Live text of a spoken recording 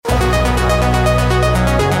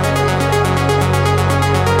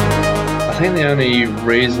think the only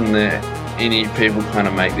reason that any people kind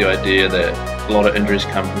of make the idea that a lot of injuries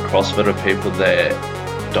come from CrossFit are people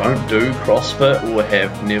that don't do CrossFit or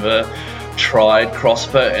have never tried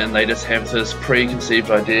CrossFit, and they just have this preconceived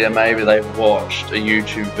idea. Maybe they've watched a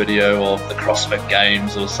YouTube video of the CrossFit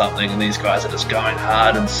Games or something, and these guys are just going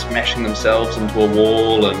hard and smashing themselves into a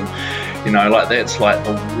wall, and you know, like that's like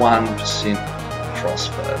the 1%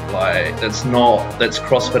 CrossFit. Like that's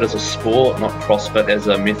CrossFit as a sport, not CrossFit as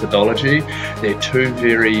a methodology. They're two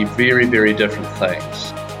very, very, very different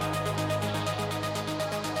things.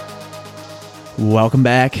 Welcome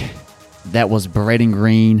back. That was Braden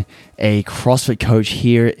Green, a CrossFit coach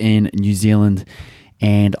here in New Zealand,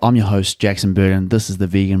 and I'm your host, Jackson Burton. This is the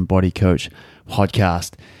Vegan Body Coach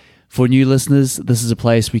podcast. For new listeners, this is a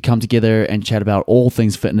place we come together and chat about all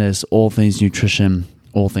things fitness, all things nutrition,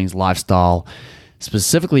 all things lifestyle,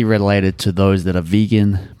 specifically related to those that are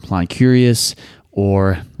vegan, plant curious,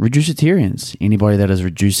 or reducitarians, anybody that is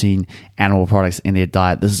reducing animal products in their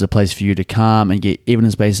diet. This is a place for you to come and get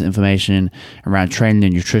evidence-based information around training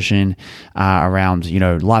and nutrition, around,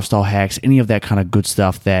 lifestyle hacks, any of that kind of good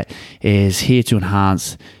stuff that is here to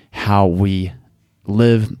enhance how we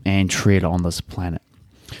live and tread on this planet.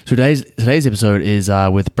 So today's episode is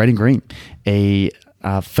with Braden Green, a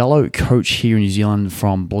fellow coach here in New Zealand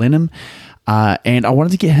from Blenheim, and I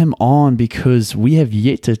wanted to get him on because we have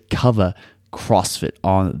yet to cover CrossFit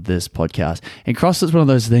on this podcast. And CrossFit's one of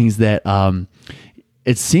those things that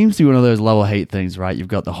it seems to be one of those love-hate things, right? You've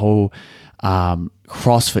got the whole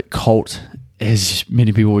CrossFit cult, as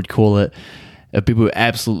many people would call it. People who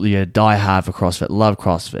absolutely die hard for CrossFit, love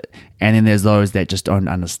CrossFit. And then there's those that just don't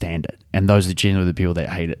understand it. And those are generally the people that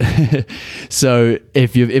hate it. So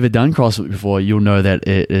if you've ever done CrossFit before, you'll know that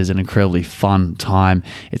it is an incredibly fun time.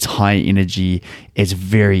 It's high energy. It's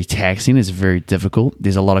very taxing. It's very difficult.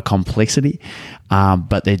 There's a lot of complexity.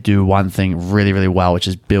 But they do one thing really, really well, which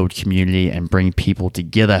is build community and bring people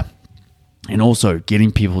together. And also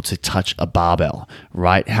getting people to touch a barbell,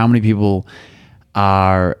 right? How many people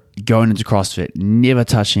are going into CrossFit, never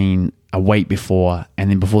touching a weight before, and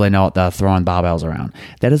then before they know it, they're throwing barbells around?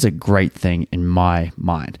 That is a great thing in my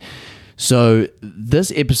mind. So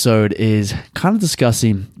this episode is kind of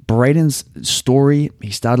discussing Braden's story.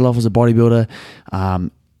 He started off as a bodybuilder,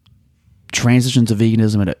 transitioned to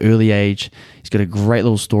veganism at an early age. He's got a great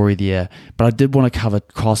little story there, but I did want to cover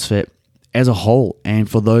CrossFit as a whole. And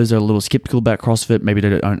for those that are a little skeptical about CrossFit, maybe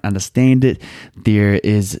they don't understand it, there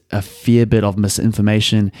is a fair bit of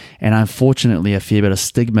misinformation and unfortunately a fair bit of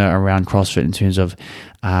stigma around CrossFit in terms of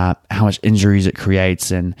how much injuries it creates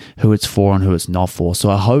and who it's for and who it's not for. So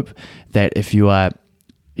I hope that if you are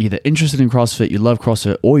either interested in CrossFit, you love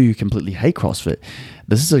CrossFit, or you completely hate CrossFit,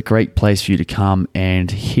 this is a great place for you to come and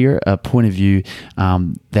hear a point of view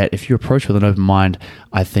that if you approach with an open mind,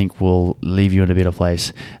 I think will leave you in a better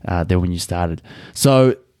place than when you started.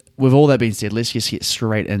 So with all that being said, let's just get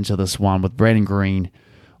straight into this one with Braden Green,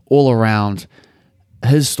 all around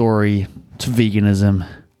his story to veganism,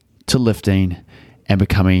 to lifting, and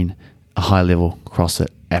becoming a high-level CrossFit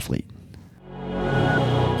athlete.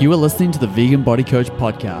 You are listening to the Vegan Body Coach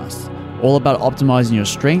podcast, all about optimizing your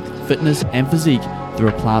strength, fitness, and physique through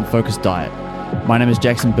a plant-focused diet. My name is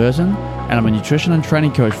Jackson Burton, and I'm a nutrition and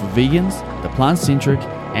training coach for vegans, the plant-centric,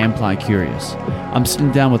 and plant-curious. I'm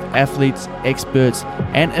sitting down with athletes, experts,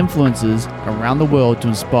 and influencers around the world to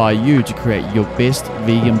inspire you to create your best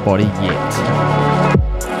vegan body yet.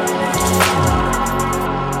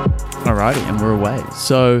 Alrighty, and we're away.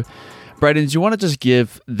 So, Braden, do you want to just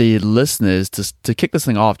give the listeners, to kick this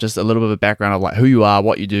thing off, just a little bit of a background of like who you are,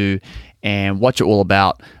 what you do, and what you're all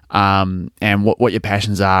about, and what your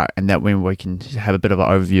passions are, and that way we can have a bit of an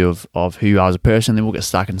overview of who you are as a person, then we'll get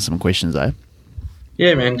stuck into some questions, eh?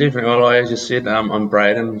 Yeah, man, definitely. Well, as you said, I'm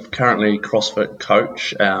Braden, currently CrossFit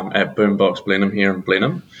coach at Boombox Blenheim here in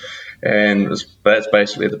Blenheim. And that's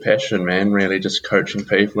basically the passion, man, really just coaching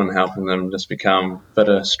people and helping them just become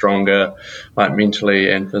fitter, stronger, like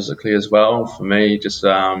mentally and physically as well. For me, just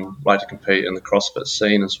like to compete in the CrossFit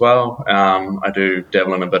scene as well. I do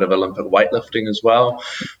dabble in a bit of Olympic weightlifting as well.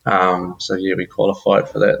 So, yeah, we qualified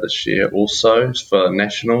for that this year also for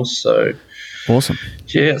nationals. So, awesome.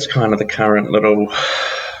 Yeah, it's kind of the current little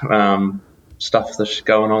stuff that's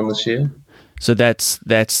going on this year. So that's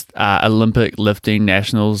Olympic lifting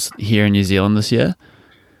nationals here in New Zealand this year?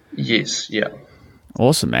 Yes, yeah.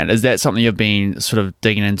 Awesome, man. Is that something you've been sort of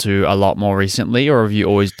digging into a lot more recently, or have you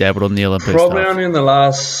always dabbled in the Olympic stuff? Probably only in the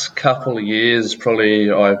last couple of years. Is probably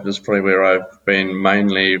where I've been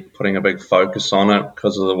mainly putting a big focus on it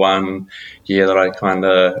because of the one year that I kind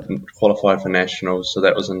of qualified for nationals. So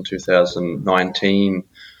that was in 2019.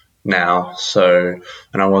 now. So,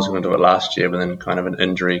 and I was going to do it last year, but then kind of an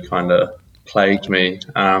injury kind of plagued me.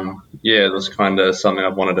 It was kind of something I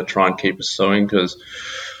wanted to try and keep pursuing because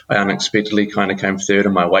I unexpectedly kind of came third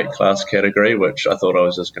in my weight class category, which I thought I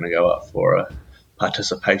was just going to go up for a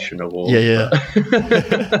participation award. Yeah.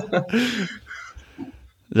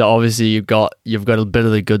 Obviously, you've got a bit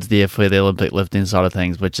of the goods there for the Olympic lifting side of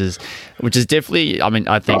things, which is definitely. I mean,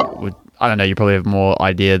 I think I don't know. You probably have more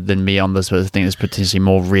idea than me on this, but I think it's potentially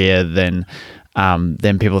more rare than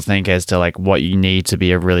people think as to like what you need to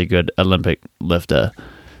be a really good Olympic lifter.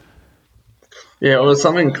 Yeah, well, it's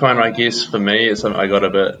something kind of, I guess, for me, it's something I got a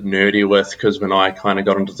bit nerdy with because when I kind of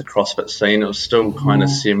got into the CrossFit scene, it was still kind of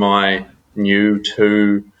semi-new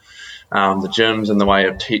to the gyms and the way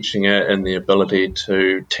of teaching it and the ability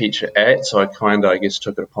to teach it at. So I kind of, I guess,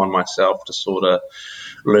 took it upon myself to sort of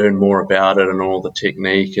learn more about it and all the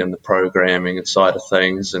technique and the programming and side of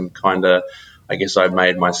things, and kind of, I guess I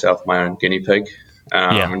made myself my own guinea pig.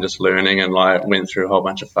 And just learning, and like went through a whole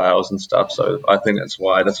bunch of fails and stuff. So I think that's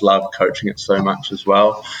why I just love coaching it so much as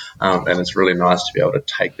well. And it's really nice to be able to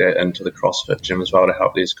take that into the CrossFit gym as well to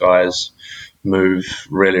help these guys move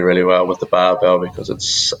really, really well with the barbell, because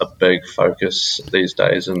it's a big focus these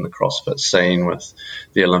days in the CrossFit scene with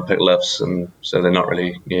the Olympic lifts, and so they're not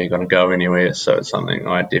really going to go anywhere. So it's something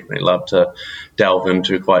I definitely love to delve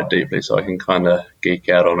into quite deeply, so I can kind of geek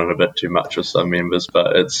out on it a bit too much with some members,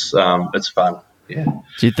 but it's fun. Yeah.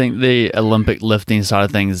 Do you think the Olympic lifting side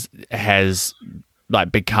of things has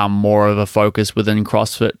like become more of a focus within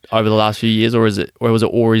CrossFit over the last few years, or was it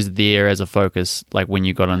always there as a focus, like when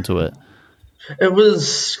you got into it? It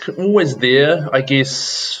was always there, I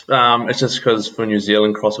guess. It's just because for New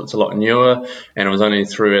Zealand, CrossFit's a lot newer, and it was only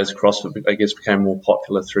through as CrossFit, I guess, became more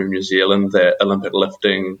popular through New Zealand that Olympic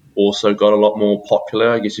lifting also got a lot more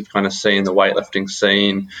popular. I guess you've kind of seen the weightlifting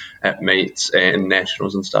scene at meets and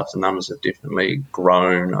nationals and stuff. The numbers have definitely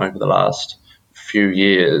grown over the last few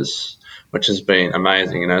years, which has been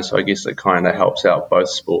amazing, so I guess it kind of helps out both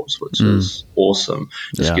sports, which is awesome.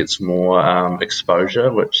 Just gets more exposure,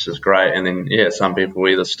 which is great. And then, some people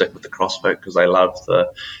either stick with the CrossFit because they love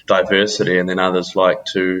the diversity, and then others like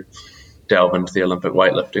to delve into the Olympic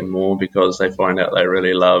weightlifting more because they find out they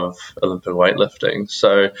really love Olympic weightlifting.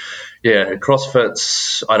 So,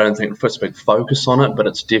 CrossFit's, I don't think it puts a big focus on it, but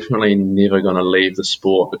it's definitely never going to leave the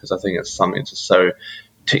sport because I think it's something that's so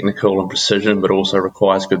technical and precision, but also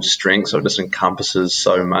requires good strength. So it just encompasses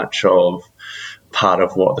so much of part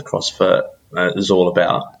of what the CrossFit is all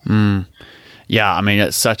about. Yeah, I mean,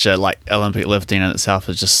 it's such a, like, Olympic lifting in itself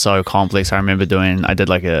is just so complex. I remember I did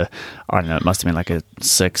like it must have been like a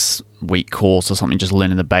 6-week course or something, just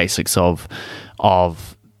learning the basics of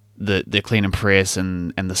the clean and press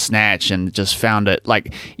and the snatch, and just found it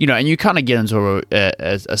like, and you kind of get into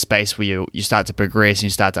a space where you start to progress and you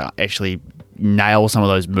start to actually nail some of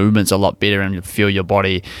those movements a lot better, and you feel your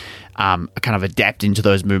body kind of adapt into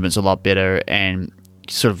those movements a lot better, and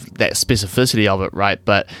sort of that specificity of it, right?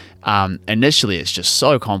 But initially it's just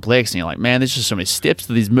so complex, and you're like, man, there's just so many steps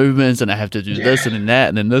to these movements, and I have to do this and then that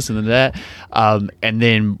and then this and then that, and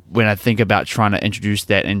then when I think about trying to introduce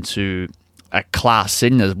that into a class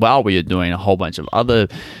setting as well, where you're doing a whole bunch of other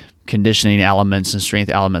conditioning elements and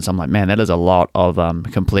strength elements, I'm like, man, that is a lot of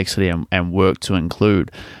complexity and work to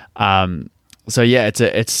include. So yeah,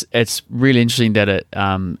 it's really interesting that it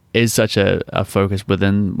is such a focus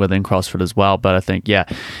within CrossFit as well. But I think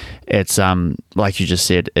it's like you just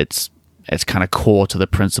said, it's kind of core to the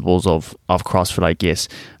principles of CrossFit, I guess.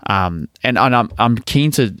 And I'm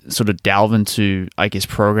keen to sort of delve into, I guess,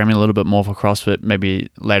 programming a little bit more for CrossFit maybe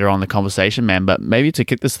later on in the conversation, man. But maybe to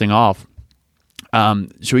kick this thing off,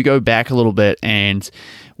 should we go back a little bit, and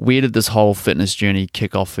where did this whole fitness journey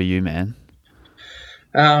kick off for you, man?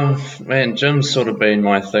 Gym's sort of been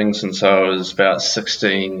my thing since I was about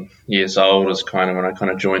 16 years old, is kind of when I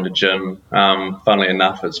kind of joined a gym. Funnily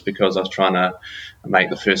enough, it's because I was trying to make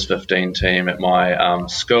the first 15 team at my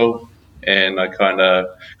school, and I kind of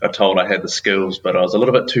got told I had the skills, but I was a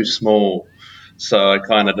little bit too small, so I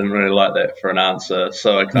kind of didn't really like that for an answer.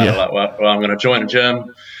 So I kind of well, I'm going to join a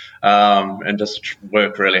gym and just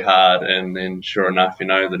work really hard, and then sure enough,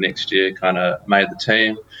 the next year kind of made the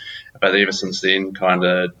team. But ever since then, kind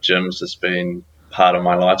of gym's just been part of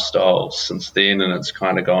my lifestyle since then, and it's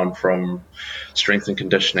kind of gone from strength and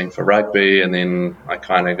conditioning for rugby, and then I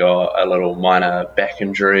kind of got a little minor back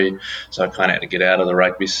injury, so I kind of had to get out of the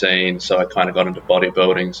rugby scene, so I kind of got into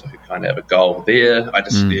bodybuilding, so I could kind of have a goal there. I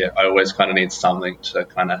always kind of need something to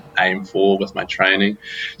kind of aim for with my training,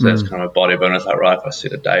 so that's kind of bodybuilding. It's like, right, if I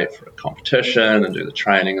set a date for a competition and do the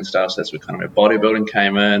training and stuff, so that's where kind of my bodybuilding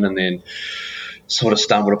came in, and then sort of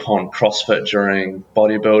stumbled upon CrossFit during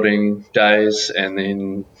bodybuilding days, and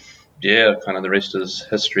then kind of the rest is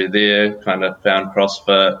history there. Kind of found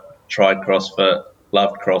CrossFit, tried CrossFit,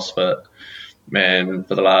 loved CrossFit. Man,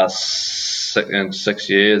 for the last 6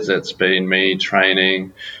 years, it's been me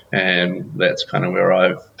training, and that's kind of where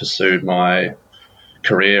I've pursued my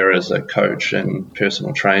career as a coach and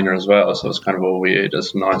personal trainer as well. So it's kind of all weird,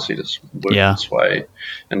 just nicely just worked its way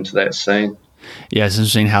into that scene. Yeah, it's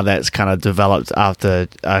interesting how that's kind of developed after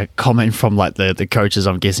a comment from like the coaches,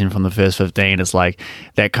 I'm guessing, from the first 15. It's like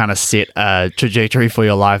that kind of set a trajectory for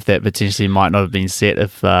your life that potentially might not have been set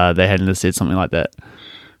if they hadn't said something like that.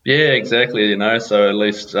 Yeah, exactly. So at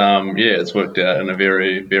least, it's worked out in a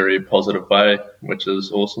very, very positive way, which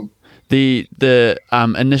is awesome. The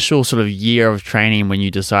initial sort of year of training when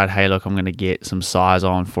you decide, hey, look, I'm going to get some size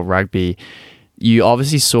on for rugby, you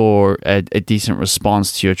obviously saw a decent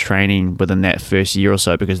response to your training within that first year or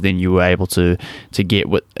so, because then you were able to get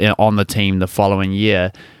on the team the following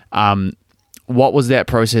year. What was that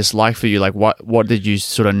process like for you? Like, what did you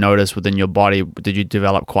sort of notice within your body? Did you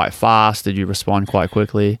develop quite fast? Did you respond quite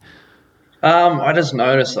quickly? I just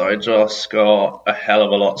noticed I just got a hell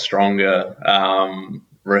of a lot stronger.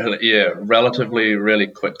 Relatively really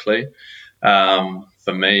quickly.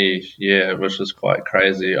 For me, which was quite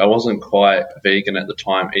crazy. I wasn't quite vegan at the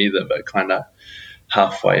time either, but kind of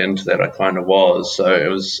halfway into that I kind of was. So it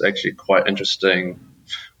was actually quite interesting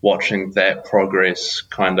watching that progress.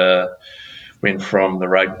 Kind of went from the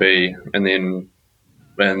rugby and then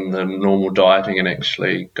the normal dieting and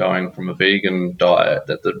actually going from a vegan diet,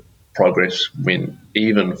 that the progress went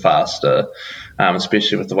even faster,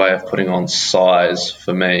 especially with the way of putting on size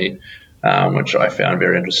for me, which I found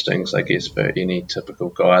very interesting, because I guess for any typical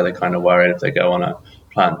guy, they're kind of worried if they go on a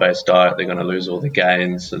plant-based diet, they're going to lose all the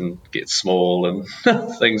gains and get small and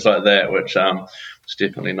things like that, which was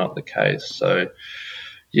definitely not the case. So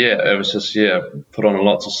it was just, put on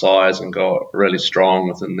lots of size and got really strong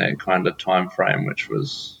within that kind of time frame, which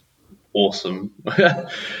was awesome, to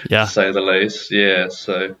say the least.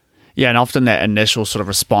 Yeah, and often that initial sort of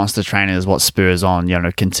response to training is what spurs on,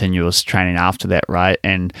 continuous training after that, right?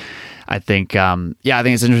 And I think, I think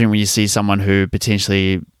it's interesting when you see someone who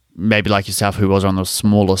potentially, maybe like yourself, who was on the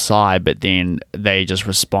smaller side, but then they just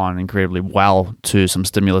respond incredibly well to some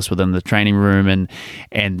stimulus within the training room,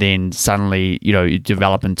 and then suddenly, you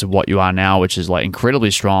develop into what you are now, which is like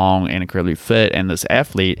incredibly strong and incredibly fit, and this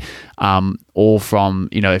athlete, all from,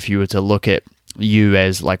 if you were to look at you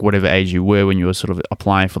as like whatever age you were when you were sort of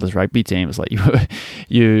applying for this rugby team, it's like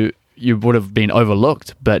you would have been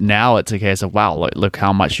overlooked, but now it's a case of, wow, look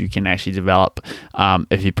how much you can actually develop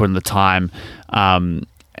if you put in the time.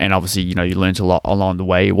 And obviously, you learned a lot along the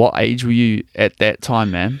way. What age were you at that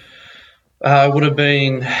time, man? I would have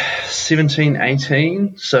been 17,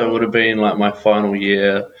 18. So it would have been like my final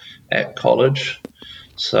year at college.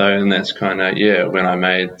 So, and that's kind of, when I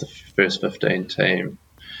made the first 15 team.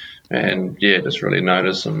 And just really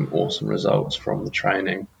noticed some awesome results from the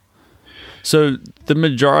training. So the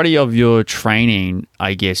majority of your training,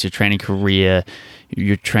 I guess, your training career,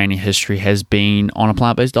 your training history has been on a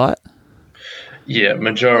plant-based diet? Yeah,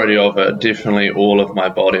 majority of it, definitely all of my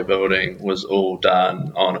bodybuilding was all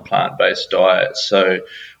done on a plant-based diet. So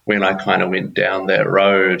when I kind of went down that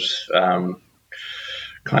road,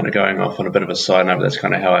 kind of going off on a bit of a side note, that's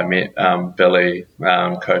kind of how I met Billy,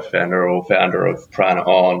 co-founder or founder of Prana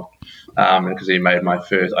On, because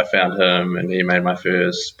I found him and he made my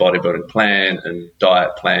first bodybuilding plan and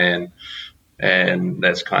diet plan, and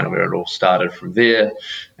that's kind of where it all started from there.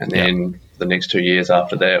 And then the next 2 years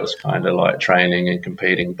after that was kind of like training and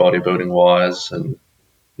competing bodybuilding wise, and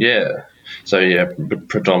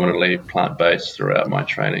predominantly plant-based throughout my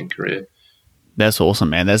training career. That's awesome,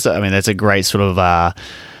 man. That's a great sort of I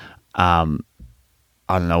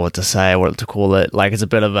don't know what to say, what to call it. Like, it's a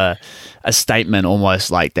bit of a statement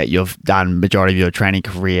almost, like that you've done majority of your training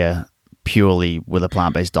career purely with a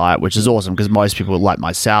plant-based diet, which is awesome, because most people like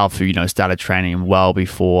myself who started training well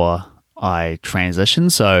before I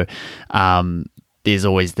transitioned. So there's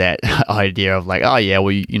always that idea of like, oh yeah,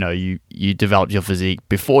 well, you developed your physique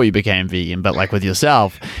before you became vegan, but like with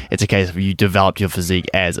yourself, it's a case of you developed your physique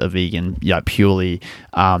as a vegan, purely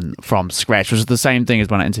from scratch, which is the same thing as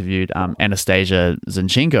when I interviewed Anastasia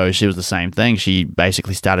Zinchenko. She was the same thing. She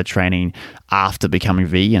basically started training after becoming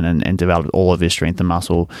vegan and developed all of her strength and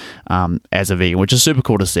muscle as a vegan, which is super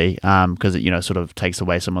cool to see, because it sort of takes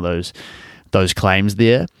away some of those claims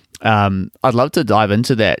there. I'd love to dive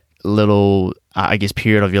into that little, I guess,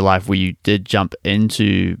 period of your life where you did jump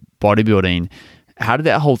into bodybuilding. how did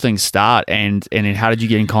that whole thing start, and then how did you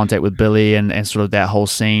get in contact with Billy and sort of that whole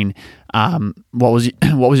scene? What was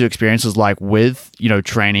your experiences like with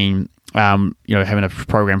training, having a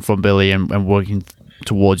program from Billy and working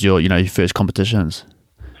towards your your first competitions?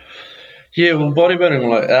 Yeah, well,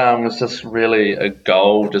 bodybuilding was just really a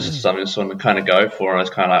goal, just something to kind of go for. And I was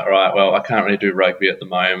kind of like, right, well, I can't really do rugby at the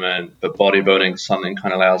moment, but bodybuilding something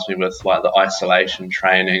kind of allows me with like the isolation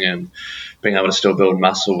training and being able to still build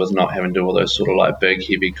muscle with not having to do all those sort of like big,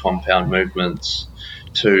 heavy compound movements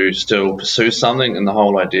to still pursue something. And the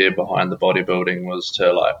whole idea behind the bodybuilding was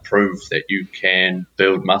to like prove that you can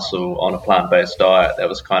build muscle on a plant-based diet. That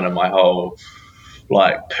was kind of my whole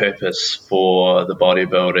like purpose for the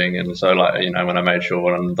bodybuilding. And so like when I made sure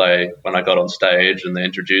when I got on stage and they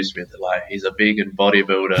introduced me, they're like, he's a vegan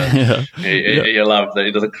bodybuilder. You love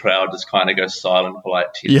the crowd just kind of goes silent for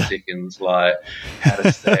like 10 seconds, like how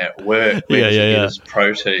does that work? Where does he get his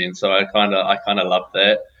protein? So I kind of love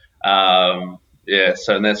that.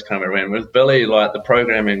 So and that's kind of where I went with Billy. Like the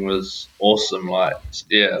programming was awesome. Like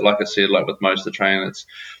I said, like with most of the training, it's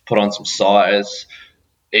put on some size,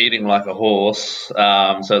 eating like a horse.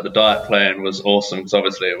 So the diet plan was awesome because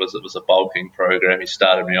obviously it was a bulking program. He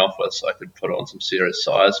started me off with so I could put on some serious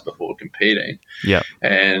size before competing. Yeah.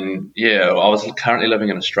 And I was currently living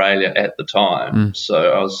in Australia at the time.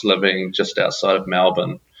 So I was living just outside of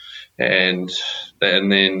Melbourne. And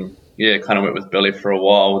then kind of went with Billy for a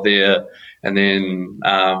while there. And then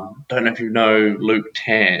don't know if you know Luke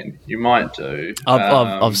Tan. You might do.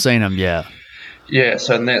 I've seen him, yeah. Yeah,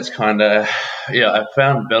 so and that's kind of, I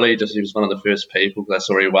found Billy he was one of the first people because I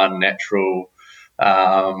saw he won Natural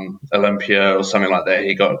Olympia or something like that.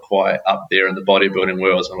 He got quite up there in the bodybuilding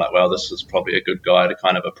world. So I'm like, well, this is probably a good guy to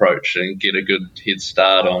kind of approach and get a good head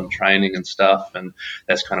start on training and stuff. And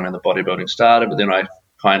that's kind of when the bodybuilding started. But then I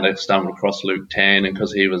kind of stumbled across Luke Tan, and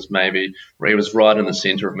because he was right in the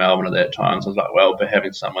centre of Melbourne at that time, so I was like, well, but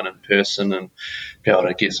having someone in person and be able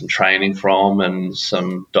to get some training from and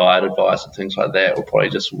some diet advice and things like that will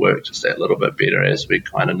probably just work just that little bit better, as we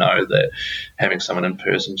kind of know that having someone in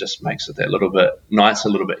person just makes it that little bit nicer,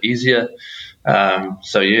 a little bit easier. And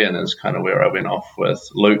that's kind of where I went off with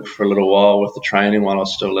Luke for a little while with the training while I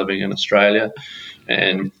was still living in Australia.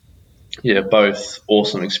 And both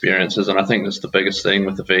awesome experiences. And I think that's the biggest thing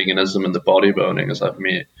with the veganism and the bodybuilding is I've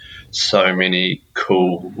met so many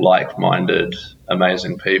cool, like-minded,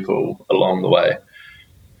 amazing people along the way.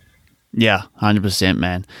 Yeah, 100%,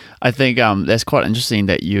 man. I think that's quite interesting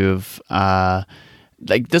that you've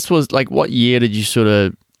this was like, what year did you sort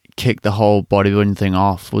of kick the whole bodybuilding thing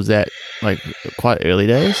off? Was that like quite early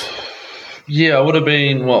days? Yeah, I would have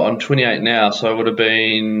been, I'm 28 now, so I would have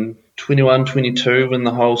been 21, 22 when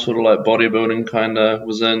the whole sort of like bodybuilding kind of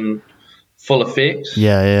was in full effect.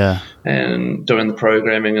 Yeah. And doing the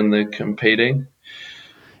programming and the competing.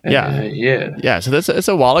 Yeah. So it's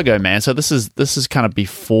a while ago, man. So this is kind of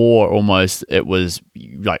before almost it was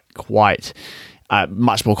like quite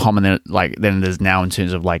much more common than it is now in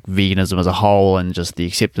terms of like veganism as a whole and just the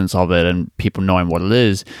acceptance of it and people knowing what it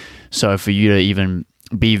is. So for you to even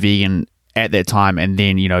be vegan at that time and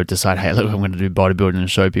then decide, hey, look, I'm going to do bodybuilding and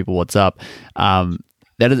show people what's up.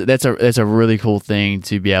 That's a really cool thing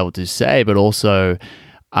to be able to say, but also,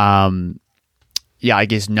 I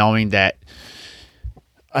guess knowing that,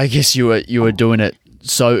 I guess you were doing it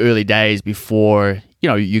so early days before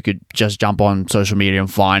you could just jump on social media and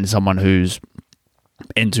find someone who's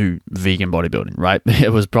into vegan bodybuilding, right?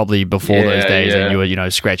 It was probably before those days, and you were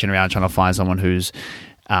scratching around trying to find someone who's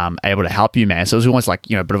able to help you, man. So it was almost like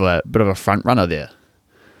a bit of a front runner there.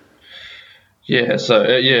 Yeah, so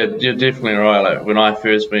you're definitely right. Like when I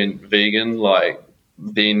first went vegan, like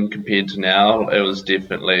then compared to now, it was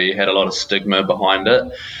definitely had a lot of stigma behind it.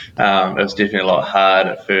 It was definitely a lot hard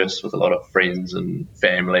at first with a lot of friends and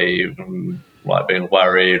family, and like being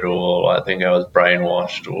worried or I think I was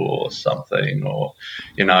brainwashed or something, or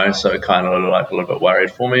so it kind of like a little bit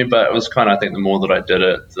worried for me. But it was kind of, I think the more that I did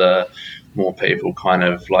it, the more people kind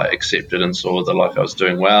of like accepted and saw that like I was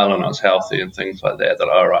doing well and I was healthy and things like that,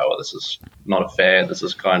 all right, well, this is not a fad, this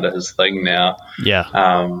is kind of his thing now.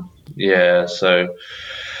 So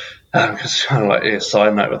because kind of like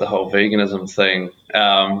side note with the whole veganism thing,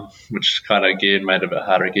 which kind of again made it a bit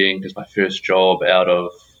harder again because my first job out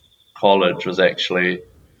of college was actually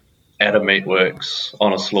at a meatworks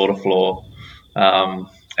on a slaughter floor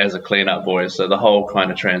as a cleanup boy. So the whole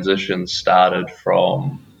kind of transition started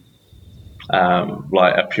from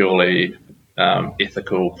like a purely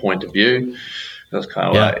ethical point of view. It was kind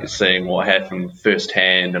of like seeing what happened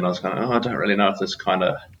firsthand, and I was kind of, I don't really know if this kind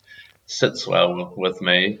of sits well with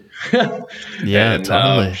me. Yeah, And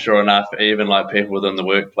totally. sure enough, even like people within the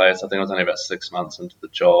workplace, I think I was only about 6 months into the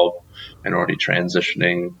job and already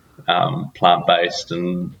transitioning plant-based,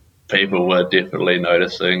 and people were definitely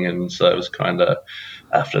noticing. And so it was kind of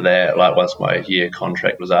after that, like once my year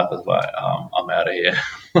contract was up, I was like, I'm out of here.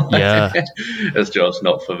 Yeah. This job's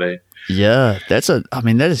not for me. Yeah, that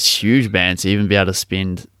is huge, man, to even be able to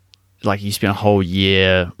spend, like, you spent a whole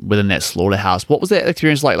year within that slaughterhouse. What was that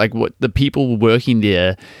experience like? Like, what the people working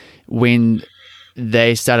there, when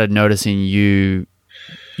they started noticing you,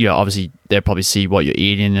 obviously they'll probably see what you're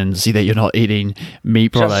eating and see that you're not eating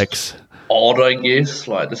meat products. Just odd, I guess.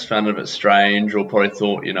 Like, just found it a bit strange, or probably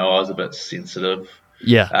thought, I was a bit sensitive.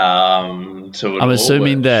 Yeah. To it I'm all,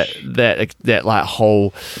 assuming which, that like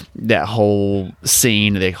whole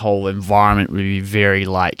scene, that whole environment would be very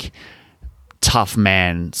like tough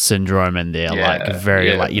man syndrome in there, like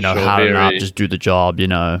very like sure, harden up, just do the job,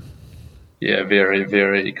 Yeah, very,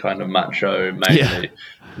 very kind of macho, mainly. Yeah.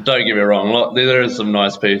 Don't get me wrong, there is some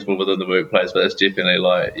nice people within the workplace, but it's definitely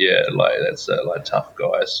that's a like tough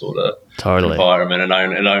guy sort of environment,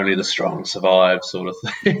 and only the strong survive sort of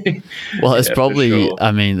thing. Well, it's probably, sure.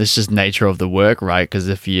 I mean, it's just nature of the work, right? Because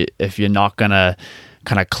if you're not gonna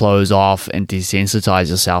kind of close off and desensitize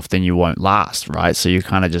yourself, then you won't last, right? So you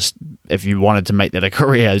kind of just, if you wanted to make that a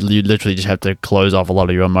career, you literally just have to close off a lot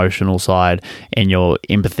of your emotional side and your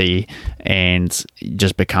empathy, and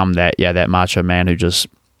just become that macho man who just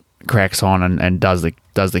cracks on and does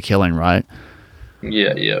the killing, right?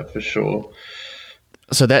 Yeah, for sure.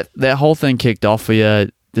 So that whole thing kicked off for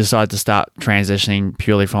you, decided to start transitioning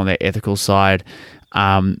purely from that ethical side.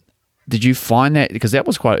 Did you find that, because that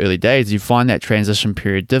was quite early days, did you find that transition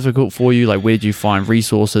period difficult for you? Like, where did you find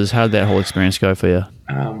resources? How did that whole experience go for you?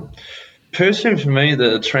 Personally, for me,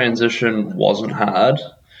 the transition wasn't hard.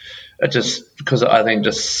 It just, because I think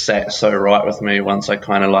just sat so right with me once I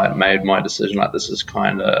kind of like made my decision, like this is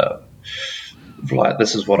kind of like,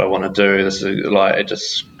 this is what I want to do. This is like, it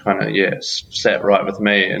just kind of, sat right with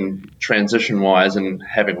me. And transition wise and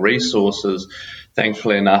having resources,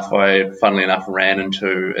 thankfully enough, I funnily enough ran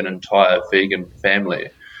into an entire vegan family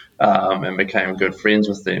and became good friends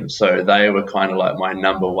with them. So they were kind of like my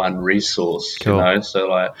number one resource, cool. So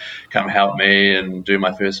like come help me and do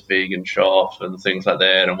my first vegan shop and things like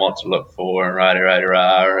that, and what to look for and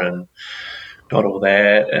rah and got all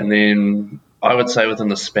that. And then I would say within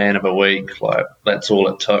the span of a week, like that's all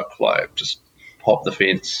it took, like just hop the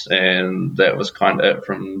fence, and that was kind of it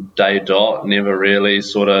from day dot. Never really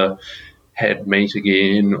sort of had meat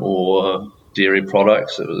again or dairy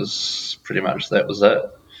products. It was pretty much, that was it.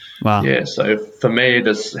 Wow. Yeah, so for me,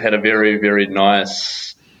 just had a very, very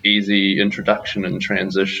nice, easy introduction and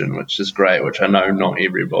transition, which is great, which I know not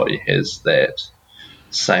everybody has that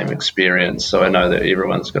same experience. So I know that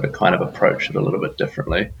everyone's got to kind of approach it a little bit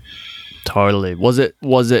differently. Totally. Was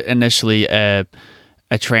it initially a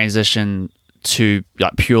transition to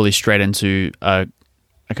like purely straight into a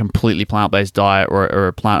completely plant-based diet or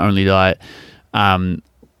a plant-only diet?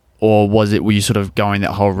 Or were you sort of going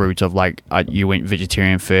that whole route of like you went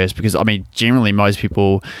vegetarian first? Because I mean, generally most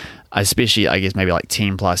people, especially I guess maybe like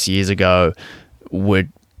 10 plus years ago,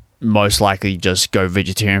 would most likely just go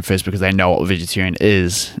vegetarian first because they know what vegetarian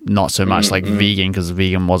is, not so much like vegan, because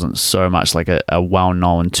vegan wasn't so much like a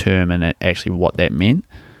well-known term and actually what that meant.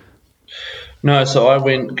 No, so I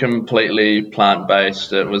went completely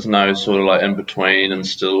plant-based. It was no sort of like in between and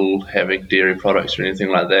still having dairy products or anything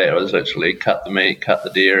like that. It was literally cut the meat, cut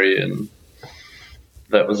the dairy, and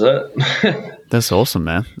that was it. That's awesome,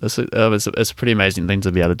 man. It's a pretty amazing thing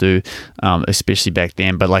to be able to do, especially back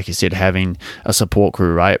then. But like you said, having a support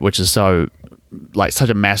crew, right, which is so like such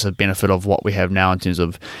a massive benefit of what we have now in terms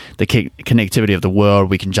of the connectivity of the world.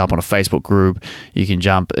 We can jump on a Facebook group. You can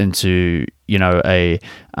jump into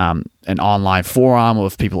an online forum, or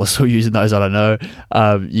if people are still using those, I don't know.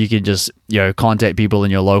 You can just contact people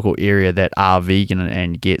in your local area that are vegan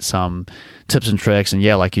and get some tips and tricks. And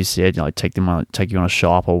like you said, take you on a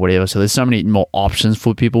shop or whatever. So there's so many more options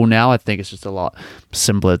for people now. I think it's just a lot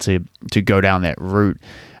simpler to go down that route.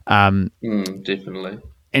 Definitely.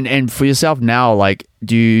 And for yourself now, like,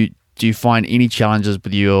 do you find any challenges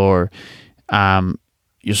with your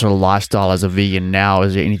sort of lifestyle as a vegan now?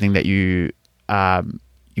 Is there anything that you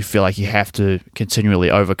feel like you have to continually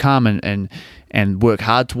overcome and work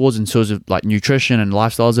hard towards in terms of like nutrition and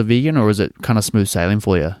lifestyle as a vegan, or is it kind of smooth sailing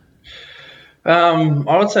for you?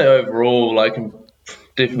 I would say overall, like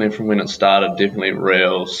definitely from when it started, definitely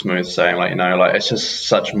real smooth sailing. Like, like it's just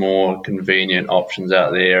such more convenient options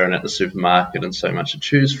out there and at the supermarket and so much to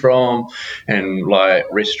choose from, and like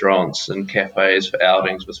restaurants and cafes for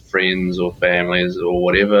outings with friends or families or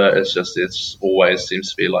whatever. It's always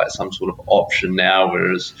seems to be like some sort of option now,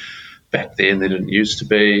 whereas back then there didn't used to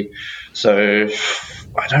be. So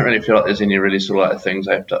I don't really feel like there's any really sort of like things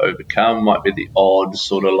I have to overcome. Might be the odd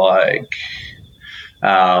sort of like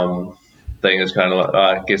thing is kind of like,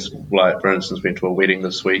 I guess, like for instance, went to a wedding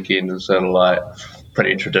this weekend and sort of like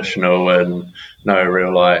pretty traditional and no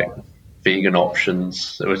real like vegan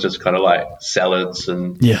options. It was just kind of like salads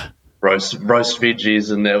and roast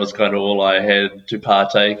veggies, and that was kind of all I had to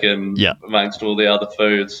partake in amongst all the other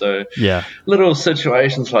foods. So little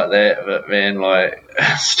situations like that, but man, like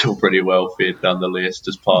still pretty well fed nonetheless.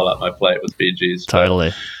 Just pile up my plate with veggies. Totally.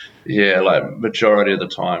 But, yeah, like majority of the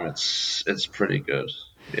time, it's pretty good.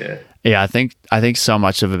 Yeah, I think so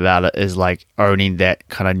much of about it is like owning that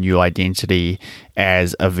kind of new identity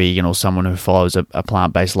as a vegan or someone who follows a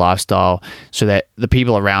plant-based lifestyle, so that the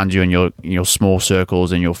people around you and your small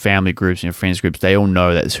circles and your family groups and your friends groups, they all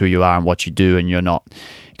know that's who you are and what you do, and you're not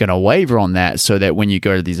going to waver on that, so that when you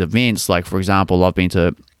go to these events, like for example, I've been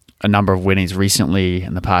to a number of weddings recently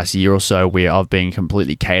in the past year or so where I've been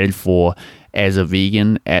completely catered for as a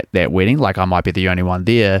vegan at that wedding. Like I might be the only one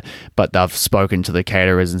there, but they've spoken to the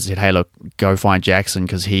caterers and said, hey, look, go find Jackson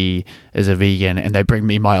because he is a vegan, and they bring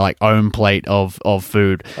me my like own plate of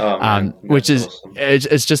food, which is awesome.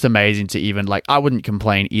 It's just amazing to even like, I wouldn't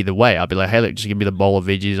complain either way. I'd be like, hey, look, just give me the bowl of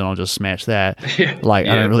veggies and I'll just smash that. I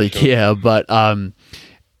don't really care, but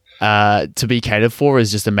to be catered for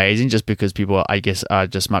is just amazing, just because people, I guess, are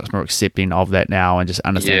just much more accepting of that now and just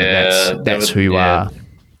understand that's who you are.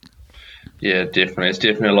 Yeah, definitely. It's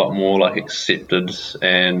definitely a lot more like accepted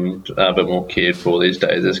and a bit more cared for these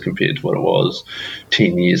days as compared to what it was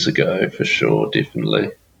 10 years ago, for sure, definitely.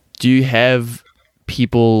 Do you have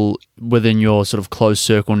people within your sort of close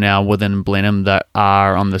circle now within Blenheim that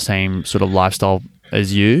are on the same sort of lifestyle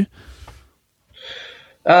as you?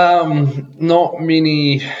 Not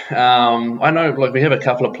many. I know, like, we have a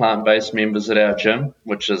couple of plant-based members at our gym,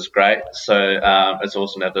 which is great. So it's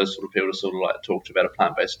awesome to have those sort of people to sort of like talk to about a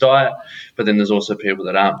plant-based diet. But then there's also people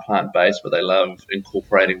that aren't plant-based, but they love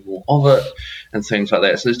incorporating more of it and things like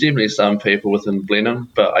that. So there's definitely some people within Blenheim,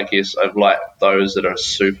 but I guess I've liked those that are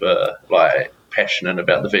super like passionate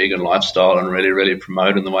about the vegan lifestyle and really, really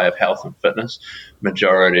promote in the way of health and fitness.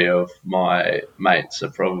 Majority of my mates are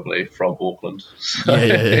probably from Auckland. So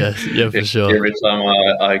yeah, for sure. Every time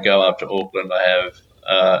I go up to Auckland, I have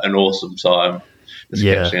an awesome time just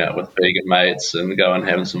catching up with vegan mates and going and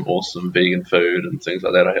having some awesome vegan food and things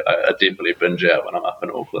like that. I definitely binge out when I'm up in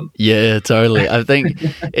Auckland. Yeah, totally. I think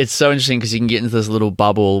it's so interesting because you can get into this little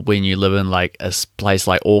bubble when you live in like a place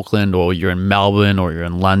like Auckland, or you're in Melbourne, or you're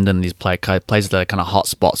in London, these places that are kind of hot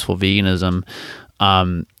spots for veganism.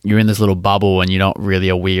 You're in this little bubble and you're not really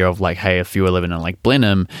aware of like, hey, if you were living in like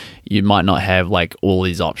Blenheim, you might not have like all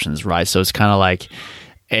these options, right? So it's kind of like,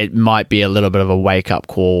 it might be a little bit of a wake-up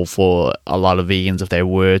call for a lot of vegans if they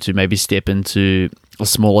were to maybe step into a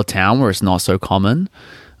smaller town where it's not so common.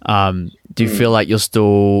 Do you feel like you're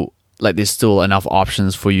still, like there's still enough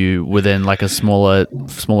options for you within like a smaller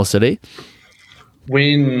city?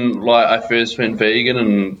 When like I first went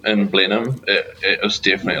vegan in Blenheim, it was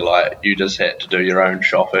definitely like you just had to do your own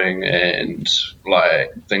shopping and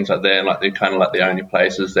like things like that. And like they're kind of like the only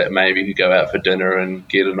places that maybe you could go out for dinner and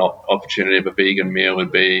get an opportunity of a vegan meal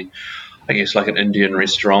would be, I guess, like an Indian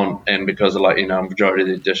restaurant. And because of like, majority of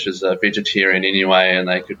their dishes are vegetarian anyway, and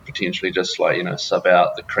they could potentially just like, sub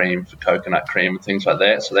out the cream for coconut cream and things like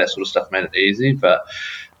that. So that sort of stuff made it easy. But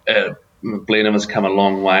Blenheim has come a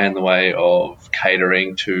long way in the way of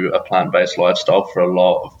catering to a plant-based lifestyle for a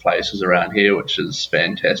lot of places around here, which is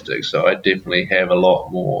fantastic. So I definitely have a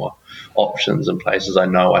lot more options and places I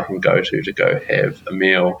know I can go to go have a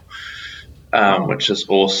meal, which is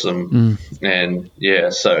awesome. And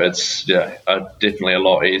so it's definitely a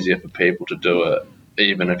lot easier for people to do it,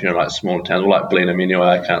 even if you're in like smaller towns, like Blenheim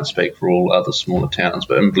anyway. I can't speak for all other smaller towns,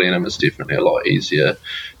 but in Blenheim it's definitely a lot easier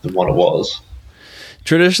than what it was.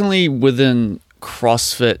 Traditionally within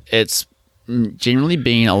CrossFit, it's generally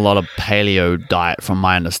been a lot of paleo diet from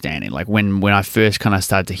my understanding. Like when I first kind of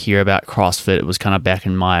started to hear about CrossFit, it was kind of back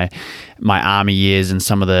in my army years, and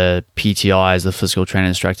some of the PTIs, the physical training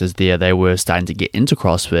instructors there, they were starting to get into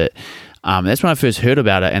CrossFit. That's when I first heard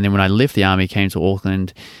about it. And then when I left the army, came to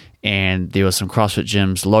Auckland, and there were some CrossFit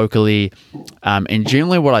gyms locally. And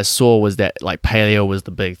generally what I saw was that like paleo was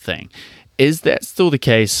the big thing. Is that still the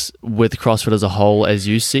case with CrossFit as a whole as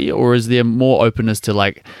you see, or is there more openness to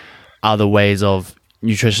like other ways of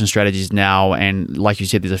nutrition strategies now? And like you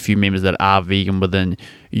said, there's a few members that are vegan within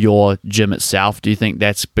your gym itself. Do you think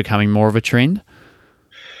that's becoming more of a trend?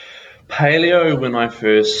 Paleo, when I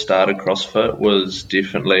first started CrossFit, was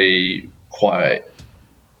definitely quite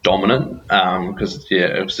dominant because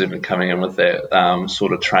it was even coming in with that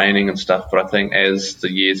sort of training and stuff. But I think as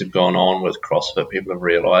the years have gone on with CrossFit, people have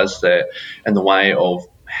realised that in the way of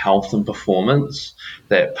health and performance,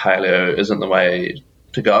 that paleo isn't the way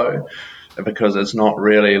to go, because it's not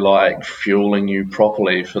really like fueling you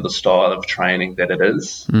properly for the style of training that it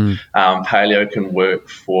is. Paleo can work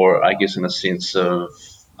for, I guess, in a sense of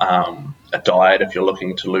a diet if you're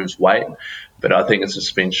looking to lose weight, but I think it's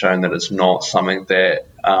just been shown that it's not something that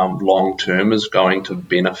long term is going to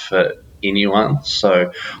benefit anyone.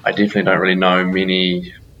 So I definitely don't really know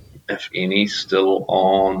many, if any, still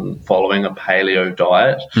on following a paleo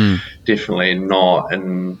diet. Definitely not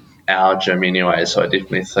in our gym anyway. So I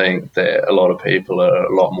definitely think that a lot of people are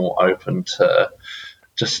a lot more open to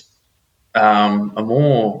just a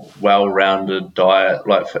more well-rounded diet.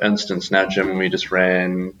 Like, for instance, in our gym, we just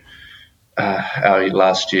ran our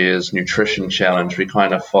last year's nutrition challenge. We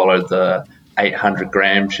kind of followed the 800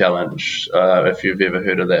 gram challenge, if you've ever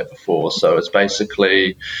heard of that before. So it's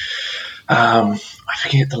basically, I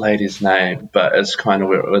forget the lady's name, but it's kind of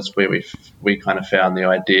where we kind of found the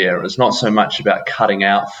idea. It's not so much about cutting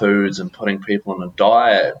out foods and putting people on a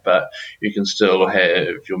diet, but you can still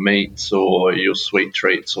have your meats or your sweet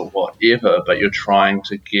treats or whatever, but you're trying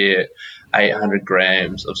to get 800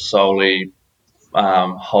 grams of solely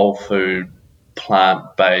whole food,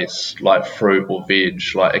 plant-based, like fruit or veg.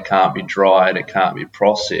 Like, it can't be dried, it can't be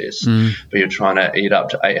processed, but you're trying to eat up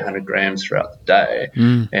to 800 grams throughout the day.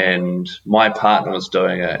 And my partner was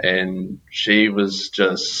doing it, and she was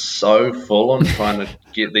just so full on trying to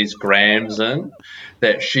get these grams in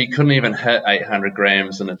that she couldn't even hit 800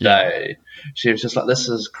 grams in a day. She was just like, this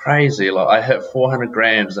is crazy. Like, I hit 400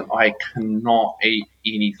 grams and I cannot eat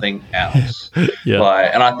anything else.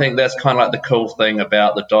 Like, and I think that's kind of like the cool thing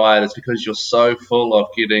about the diet, is because you're so full of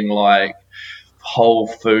getting like whole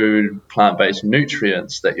food, plant-based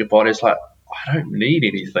nutrients that your body's like, I don't need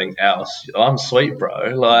anything else. I'm sweet,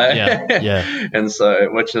 bro. Like, and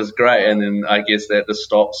so, which is great. And then I guess that just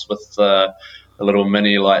stops with a little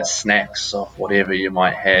mini like snacks of whatever you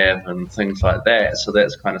might have and things like that. So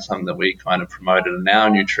that's kind of something that we kind of promoted in our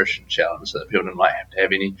nutrition challenge, so that people didn't like have to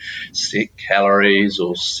have any set calories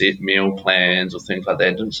or set meal plans or things like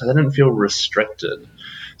that. So they didn't feel restricted.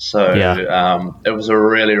 So it was a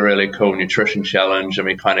really, really cool nutrition challenge, and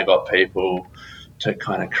we kind of got people to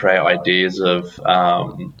kind of create ideas of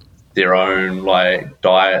their own like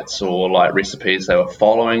diets or like recipes they were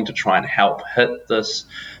following to try and help hit this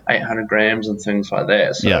 800 grams and things like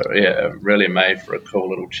that. So really made for a cool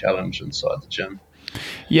little challenge inside the gym.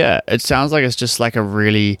 Yeah, it sounds like it's just like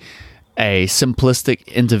a simplistic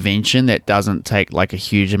intervention that doesn't take like a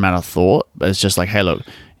huge amount of thought, but it's just like, hey, look,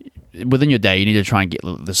 within your day you need to try and get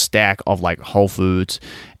the stack of like whole foods,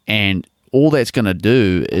 and all that's going to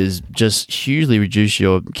do is just hugely reduce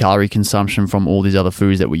your calorie consumption from all these other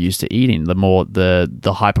foods that we're used to eating. The more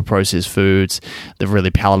the hyper processed foods, the really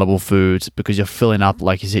palatable foods, because you're filling up,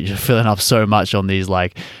 like you said, you're filling up so much on these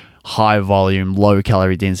like high volume, low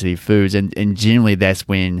calorie density foods, and generally that's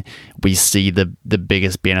when we see the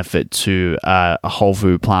biggest benefit to a whole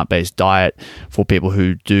food plant based diet for people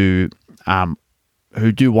who do want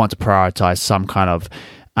to prioritize some kind of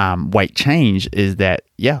weight change. Is that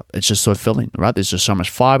it's just so filling, right? There's just so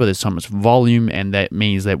much fiber, there's so much volume, and that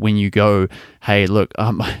means that when you go, hey, look, I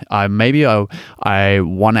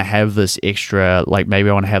want to have this extra, like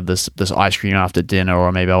maybe I want to have this ice cream after dinner,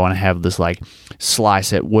 or maybe I want to have this like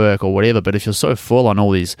slice at work or whatever. But if you're so full on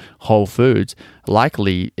all these whole foods,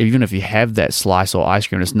 likely even if you have that slice or ice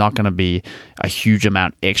cream, it's not going to be a huge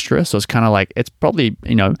amount extra. So it's kind of like, it's probably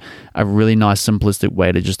a really nice simplistic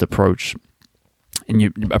way to just approach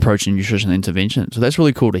nutrition intervention. So that's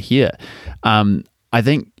really cool to hear. I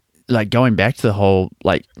think, like, going back to the whole,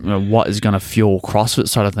 like, what is going to fuel CrossFit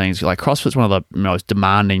side of things, like CrossFit's one of the most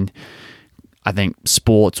demanding, I think,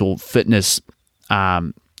 sports or fitness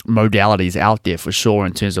modalities out there for sure,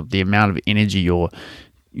 in terms of the amount of energy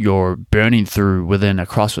you're burning through within a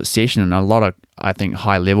CrossFit session. And a lot of, I think,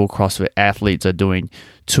 high level CrossFit athletes are doing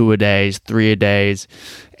 2-a-days, 3-a-days.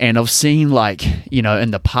 And I've seen, like,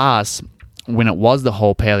 in the past, when it was the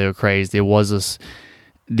whole paleo craze, there was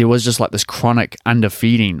just like this chronic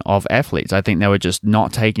underfeeding of athletes. I think they were just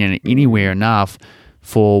not taking it anywhere enough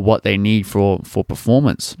for what they need for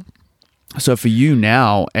performance. So for you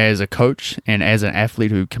now, as a coach and as an athlete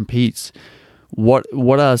who competes, what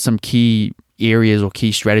are some key areas or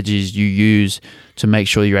key strategies you use to make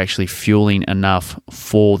sure you're actually fueling enough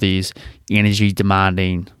for these energy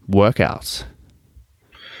demanding workouts?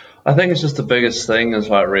 I think it's just the biggest thing is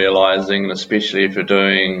like realizing, especially if you're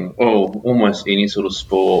doing almost any sort of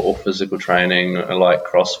sport or physical training like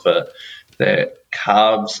CrossFit, that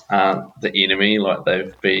carbs aren't the enemy like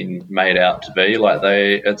they've been made out to be.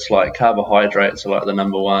 It's like carbohydrates are like the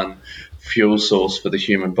number one fuel source for the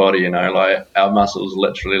human body, like our muscles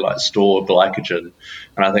literally like store glycogen,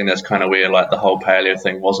 and I think that's kind of where like the whole paleo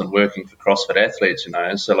thing wasn't working for CrossFit athletes,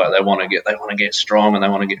 so like they want to get strong and they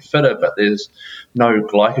want to get fitter, but there's no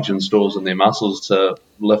glycogen stores in their muscles to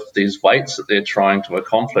lift these weights that they're trying to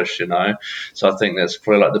accomplish, so I think that's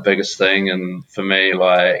probably like the biggest thing. And for me,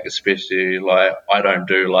 like especially like I don't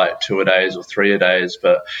do like 2-a-days or 3-a-days,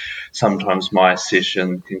 but sometimes my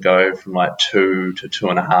session can go from like 2 to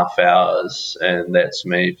 2.5 hours, and that's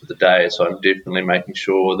me for the day. So I'm definitely making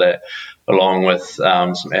sure that along with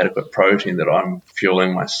some adequate protein that I'm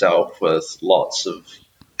fueling myself with lots of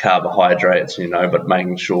carbohydrates, but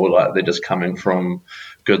making sure like they're just coming from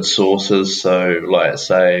good sources. So like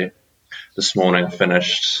say this morning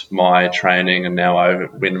finished my training and now I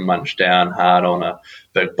went and munched down hard on a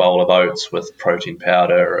big bowl of oats with protein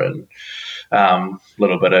powder and a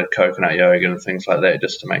little bit of coconut yogurt and things like that,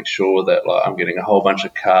 just to make sure that like I'm getting a whole bunch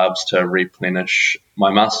of carbs to replenish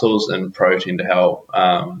my muscles and protein to help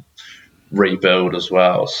rebuild as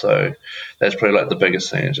well. So that's probably like the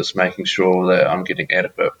biggest thing, is just making sure that I'm getting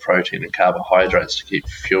adequate protein and carbohydrates to keep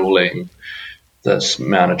fueling this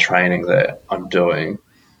amount of training that I'm doing.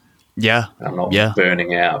 Yeah. I'm not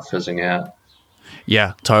burning out, fizzing out.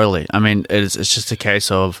 Yeah, totally. I mean, it's just a case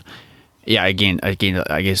of, again, I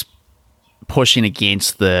guess pushing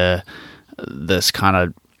against this kind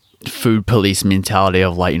of food police mentality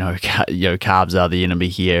of like, carbs are the enemy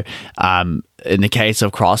here. In the case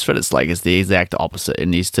of CrossFit, it's the exact opposite. It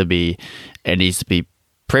needs to be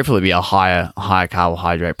preferably be a higher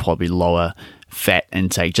carbohydrate, probably lower fat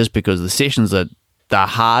intake, just because the sessions they're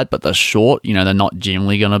hard, but they're short. They're not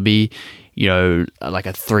generally going to be, like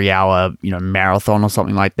a 3-hour, marathon or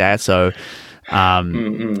something like that. So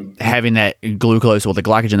having that glucose or the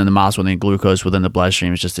glycogen in the muscle and then glucose within the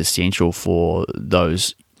bloodstream is just essential for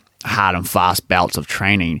those hard and fast bouts of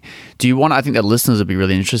training. I think that listeners would be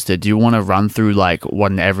really interested. Do you want to run through like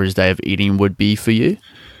what an average day of eating would be for you?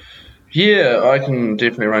 Yeah, I can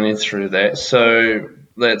definitely run you through that. So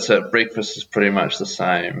that's it. Breakfast is pretty much the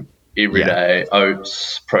same every day.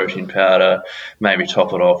 Oats, protein powder, maybe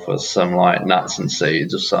top it off with some like nuts and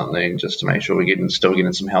seeds or something, just to make sure we're still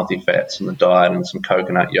getting some healthy fats in the diet, and some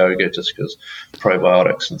coconut yogurt just because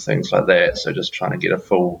probiotics and things like that. So just trying to get a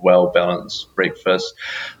full, well-balanced breakfast.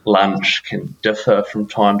 Lunch can differ from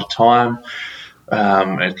time to time.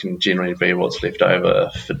 It can generally be what's left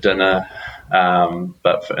over for dinner.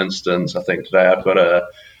 But for instance, I think today I've got a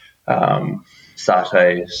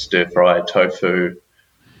satay stir-fried tofu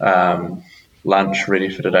lunch ready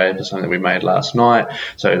for today, for something we made last night.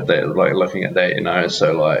 So they're like looking at that,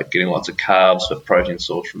 so like getting lots of carbs with protein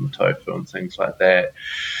source from the tofu and things like that.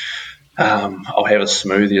 I'll have a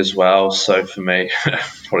smoothie as well. So for me,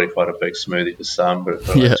 probably quite a big smoothie for some, but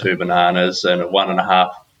like 2 bananas and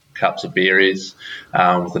 1.5 cups of berries,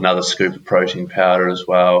 with another scoop of protein powder as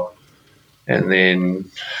well. And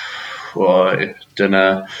then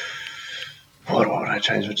dinner. What would I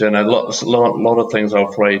change for dinner? A lot of things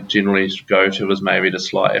I'll probably generally go to is maybe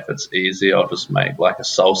just like, if it's easy, I'll just make like a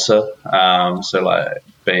salsa. So like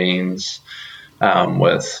beans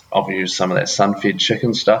I'll use some of that sun-fed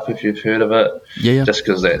chicken stuff, if you've heard of it. Yeah. Just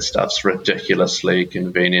because that stuff's ridiculously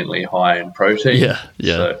conveniently high in protein. Yeah,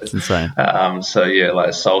 so, it's insane. Like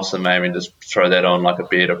salsa, maybe just throw that on like a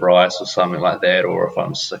bed of rice or something like that. Or if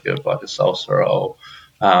I'm sick of like a salsa,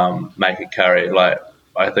 I'll make a curry. Like,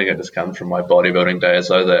 I think it just comes from my bodybuilding days,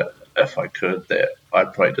 so that if I could, that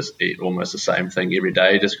I'd probably just eat almost the same thing every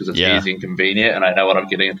day, just because it's easy and convenient and I know what I'm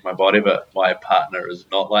getting into my body. But my partner is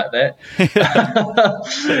not like that.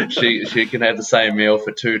 she can have the same meal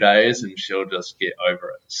for 2 days and she'll just get over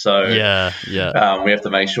it. So we have to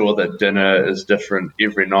make sure that dinner is different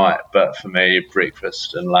every night. But for me,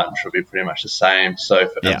 breakfast and lunch will be pretty much the same. So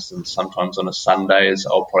for instance, sometimes on a Sundays,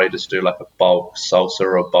 I'll probably just do like a bulk salsa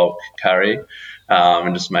or a bulk curry.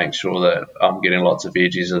 And just make sure that I'm getting lots of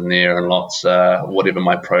veggies in there and lots, whatever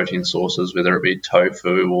my protein source is, whether it be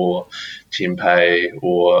tofu or tempeh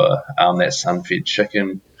or that sun-fed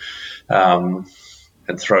chicken, and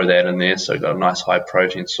throw that in there. So I've got a nice high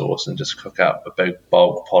protein source, and just cook up a big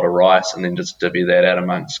bulk pot of rice and then just divvy that out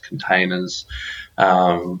amongst containers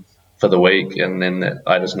for the week. And then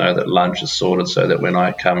I just know that lunch is sorted, so that when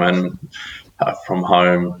I come in, from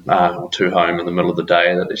home to home in the middle of the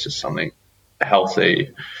day, that it's just something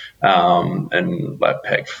healthy and like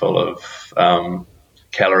packed full of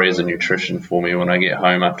calories and nutrition for me when I get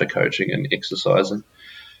home after coaching and exercising.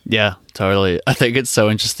 Yeah, totally. I think it's so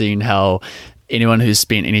interesting how anyone who's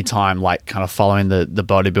spent any time like kind of following the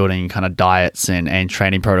bodybuilding kind of diets and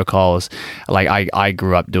training protocols, like I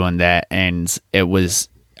grew up doing that, and it was,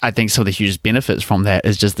 I think some of the hugest benefits from that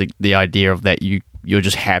is just the idea of that you're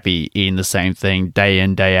just happy eating the same thing day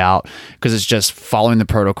in, day out, because it's just following the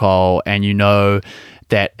protocol, and you know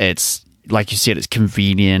that it's, like you said, it's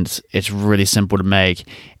convenient, it's really simple to make,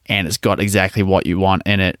 and it's got exactly what you want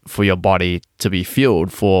in it for your body to be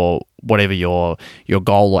fueled for whatever your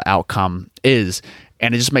goal or outcome is.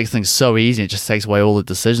 And it just makes things so easy. It just takes away all the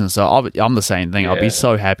decisions. So I'm the same thing. Yeah. I'll be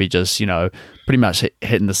so happy just, pretty much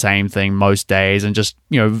hitting the same thing most days, and just,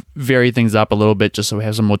 vary things up a little bit just so we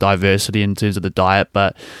have some more diversity in terms of the diet.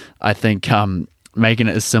 But I think making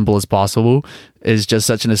it as simple as possible is just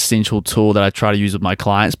such an essential tool that I try to use with my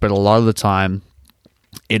clients. But a lot of the time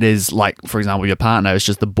it is, like, for example, your partner, it's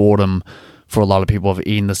just the boredom for a lot of people of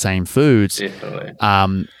eating the same foods. Definitely.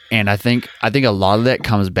 And I think a lot of that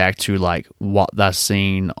comes back to like what they're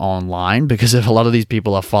seeing online, because if a lot of these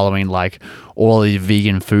people are following like all these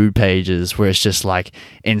vegan food pages where it's just like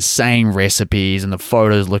insane recipes and the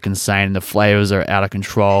photos look insane and the flavors are out of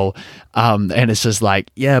control, and it's just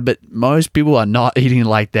like, yeah, but most people are not eating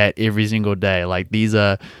like that every single day. Like these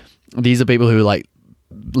are people who like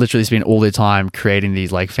literally spend all their time creating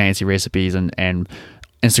these like fancy recipes and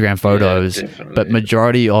Instagram photos, but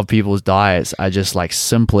majority of people's diets are just like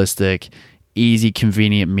simplistic, easy,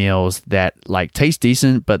 convenient meals that like taste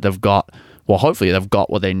decent, but hopefully they've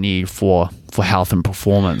got what they need for health and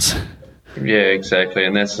performance. Yeah, exactly.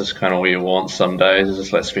 And that's just kind of what you want some days. It's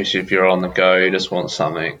just like, especially if you're on the go, you just want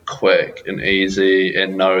something quick and easy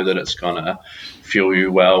and know that it's going to fuel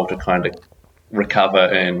you well to kind of recover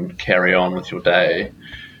and carry on with your day.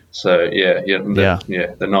 So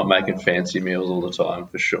they're not making fancy meals all the time,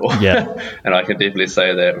 for sure. Yeah. And I can definitely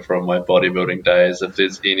say that from my bodybuilding days. If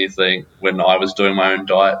there's anything, when I was doing my own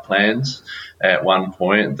diet plans at one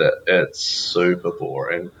point, that it's super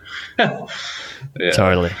boring. Yeah.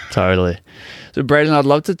 Totally. So Braden, I'd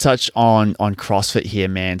love to touch on CrossFit here,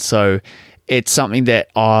 man. So it's something that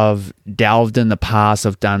I've delved in the past.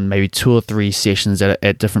 I've done maybe 2 or 3 sessions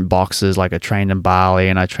at different boxes. Like I trained in Bali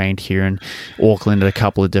and I trained here in Auckland at a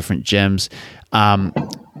couple of different gyms,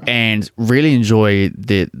 and really enjoy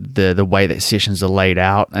the way that sessions are laid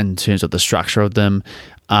out in terms of the structure of them.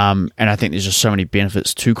 And I think there's just so many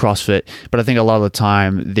benefits to CrossFit, but I think a lot of the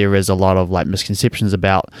time there is a lot of like misconceptions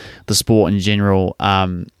about the sport in general,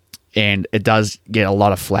 and it does get a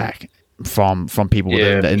lot of flack from people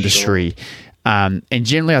within the industry. Sure. And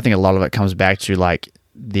generally I think a lot of it comes back to like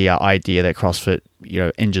the idea that CrossFit,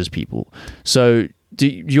 injures people. So do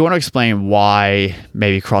you want to explain why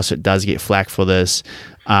maybe CrossFit does get flack for this,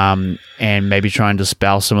 and maybe try and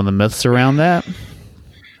dispel some of the myths around that?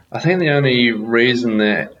 I think the only reason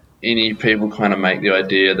that any people kind of make the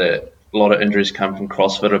idea that a lot of injuries come from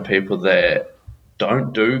CrossFit are people that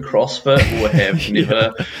don't do CrossFit or have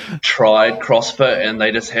never tried CrossFit, and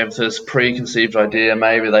they just have this preconceived idea.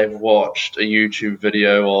 Maybe they've watched a YouTube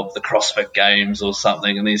video of the CrossFit Games or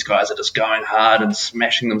something, and these guys are just going hard and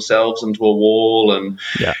smashing themselves into a wall, and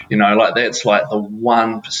like that's like the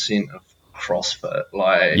 1% of CrossFit.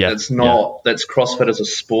 That's CrossFit as a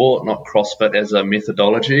sport, not CrossFit as a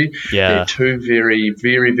methodology. They're two very,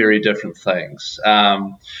 very, very different things.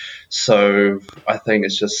 So I think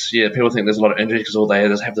it's just, people think there's a lot of injuries because all they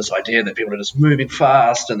just have this idea that people are just moving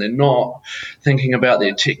fast and they're not thinking about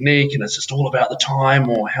their technique, and it's just all about the time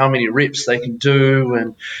or how many reps they can do.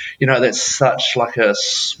 And, that's such like a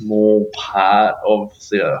small part of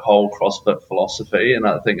the whole CrossFit philosophy. And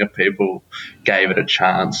I think if people gave it a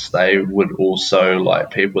chance, they would also,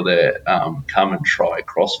 like people that come and try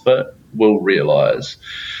CrossFit will realize.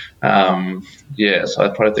 So I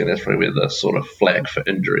probably think that's probably where the sort of flag for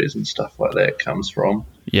injuries and stuff like that comes from.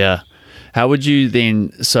 Yeah. How would you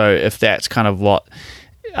then, so if that's kind of what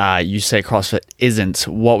you say CrossFit isn't,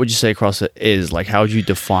 what would you say CrossFit is? Like, how would you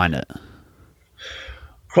define it?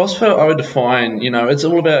 CrossFit, I would define, it's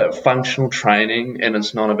all about functional training, and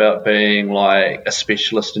it's not about being like a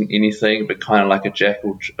specialist in anything, but kind of like a jack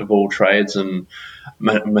of all trades and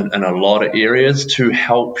in a lot of areas to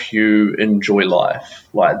help you enjoy life.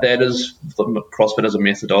 Like that is CrossFit as a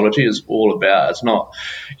methodology is all about. It's not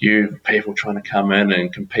people trying to come in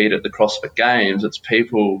and compete at the CrossFit Games. It's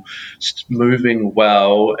people moving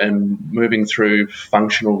well and moving through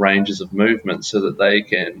functional ranges of movement so that they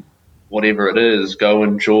can, whatever it is, go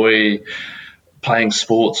enjoy playing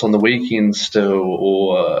sports on the weekends still,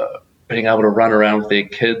 or being able to run around with their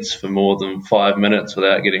kids for more than 5 minutes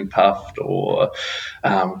without getting puffed, or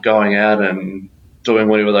going out and doing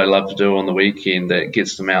whatever they love to do on the weekend that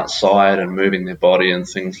gets them outside and moving their body and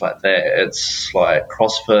things like that. It's like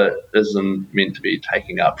CrossFit isn't meant to be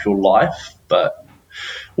taking up your life,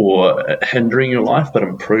 or hindering your life, but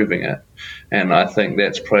improving it. And I think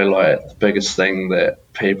that's probably like the biggest thing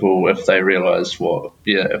that people, if they realise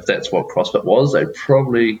if that's what CrossFit was, they'd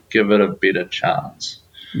probably give it a better chance.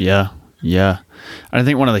 Yeah. I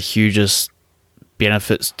think one of the hugest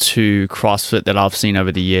benefits to CrossFit that I've seen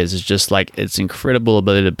over the years is just like its incredible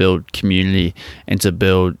ability to build community and to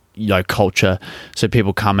build culture. So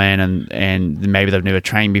people come in and maybe they've never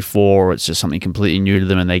trained before, or it's just something completely new to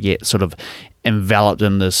them, and they get sort of enveloped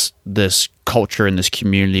in this culture and this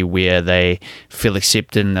community where they feel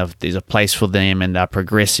accepted and there's a place for them and they're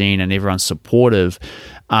progressing and everyone's supportive.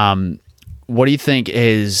 What do you think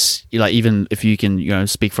is, even if you can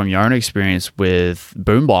speak from your own experience with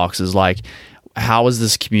Boombox, is like, how is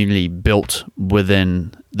this community built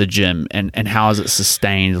within the gym, and how is it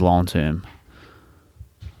sustained long term?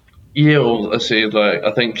 Yeah, well,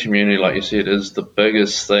 I think community, like you said, is the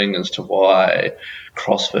biggest thing as to why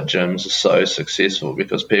CrossFit gyms are so successful,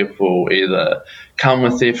 because people either come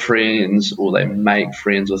with their friends or they make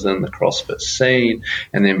friends within the CrossFit scene,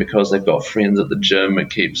 and then because they've got friends at the gym, it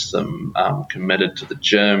keeps them committed to the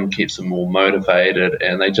gym, keeps them more motivated,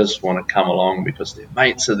 and they just want to come along because their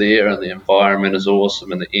mates are there and the environment is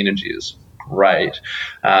awesome and the energy is great.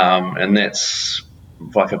 And that's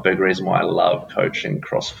like a big reason why I love coaching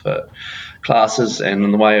CrossFit classes. And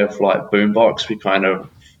in the way of like Boombox,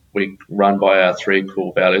 we run by our 3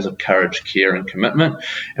 core values of courage, care, and commitment,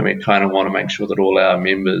 and we kind of want to make sure that all our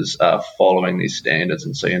members are following these standards.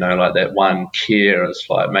 And so, like that one, care, is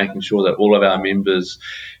like making sure that all of our members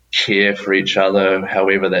care for each other,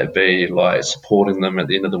 however that be, like supporting them at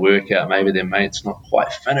the end of the workout. Maybe their mate's not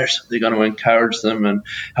quite finished, they're going to encourage them and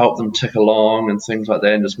help them tick along and things like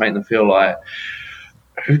that, and just make them feel like,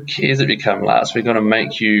 who cares if you come last? We're going to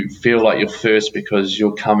make you feel like you're first because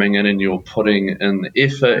you're coming in and you're putting in the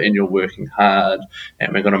effort and you're working hard,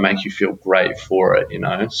 and we're going to make you feel great for it,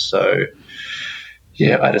 So,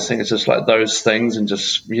 I just think it's just like those things, and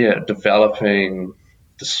just, developing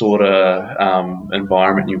the sort of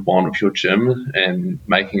environment you want with your gym and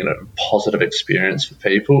making it a positive experience for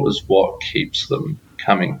people is what keeps them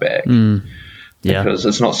coming back. Yeah. Because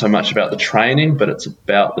it's not so much about the training, but it's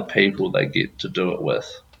about the people they get to do it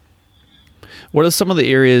with. What are some of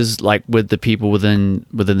the areas, like with the people within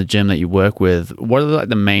the gym that you work with, what are like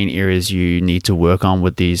the main areas you need to work on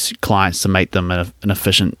with these clients to make them an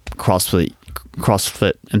efficient CrossFit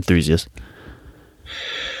enthusiast?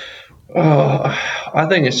 I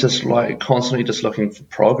think it's just like constantly just looking for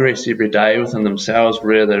progress every day within themselves,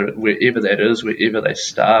 wherever that is, wherever they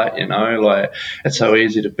start, like it's so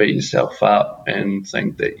easy to beat yourself up and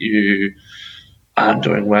think that you aren't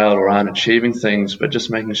doing well or aren't achieving things, but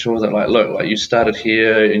just making sure that look, you started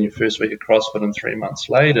here in your first week of CrossFit, and 3 months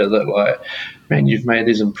later that you've made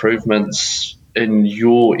these improvements in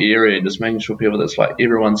your area, and just making sure people, that's like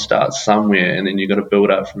everyone starts somewhere and then you've got to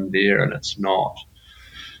build up from there, and it's not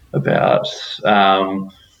about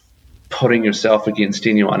putting yourself against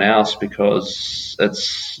anyone else, because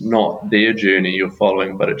it's not their journey you're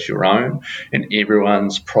following, but it's your own, and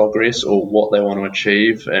everyone's progress or what they want to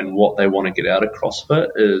achieve and what they want to get out of CrossFit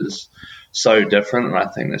is so different. And I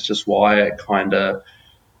think that's just why it kind of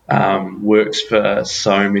works for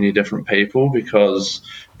so many different people, because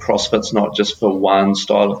CrossFit's not just for one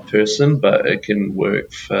style of person, but it can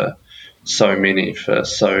work for so many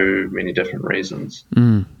different reasons.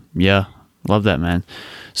 Yeah, love that, man.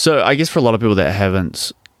 So I guess for a lot of people that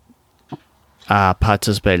haven't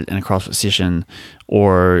participated in a CrossFit session,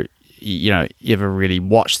 or ever really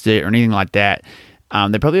watched it or anything like that,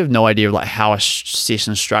 they probably have no idea of like how a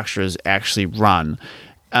session structure is actually run.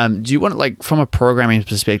 Do you want to, from a programming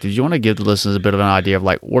perspective, do you want to give the listeners a bit of an idea of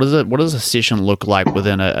what does a session look like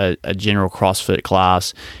within a general CrossFit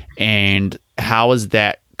class, and how is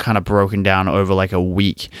that kind of broken down over like a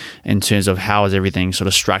week in terms of how is everything sort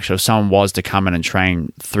of structured? If someone was to come in and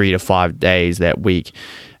train 3 to 5 days that week,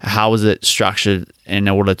 how is it structured in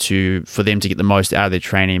order for them to get the most out of their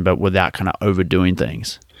training, but without kind of overdoing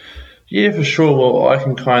things? Yeah, for sure. Well, I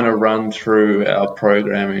can kind of run through our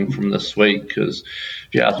programming from this week, because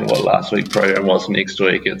if you ask me what last week's program was next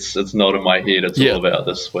week, it's not in my head. It's all about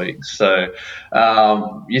this week. So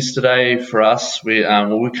yesterday for us, we're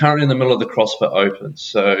currently in the middle of the CrossFit Open.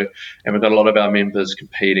 And we've got a lot of our members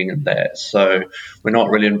competing in that. So we're not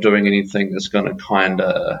really doing anything that's going to kind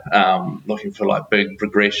of looking for like big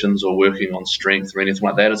progressions or working on strength or anything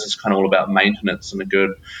like that. It's just kind of all about maintenance and a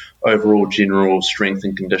good overall general strength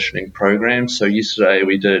and conditioning program. So yesterday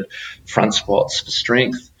we did front squats for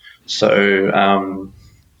strength. So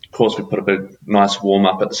of course we put a big nice warm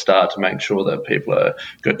up at the start to make sure that people are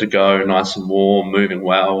good to go, nice and warm, moving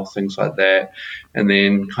well, things like that. And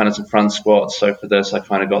then kind of some front squats. So for this, I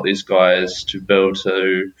kind of got these guys to build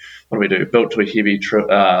to a heavy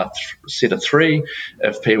set of 3.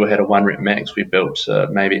 If people had a 1 rep max, we built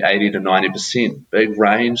maybe 80 to 90%, big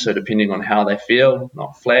range. So depending on how they feel,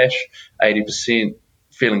 not flash, 80%,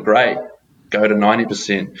 feeling great, go to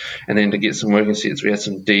 90%. And then to get some working sets, we had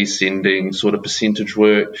some descending sort of percentage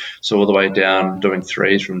work. So all the way down doing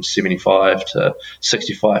 3s from 75 to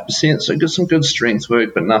 65%. So some good strength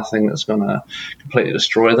work, but nothing that's going to completely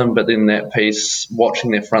destroy them. But then that piece,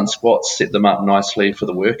 watching their front squats, set them up nicely for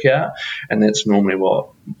the workout. And that's normally what,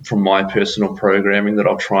 from my personal programming, that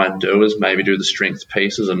I'll try and do, is maybe do the strength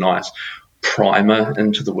piece as a nice primer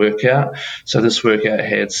into the workout. So this workout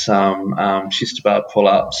had some chest to bar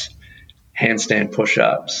pull-ups, handstand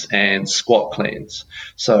push-ups, and squat cleans.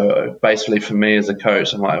 So basically for me as a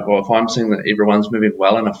coach, I'm like, well, if I'm seeing that everyone's moving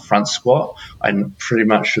well in a front squat, I pretty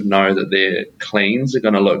much should know that their cleans are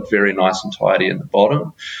going to look very nice and tidy in the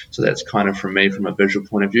bottom. So that's kind of from me from a visual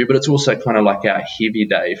point of view, but it's also kind of like our heavy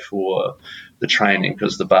day for the training,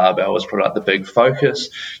 because the barbell was probably like the big focus,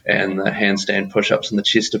 and the handstand push-ups and the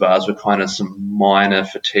chest to bars were kind of some minor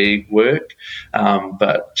fatigue work,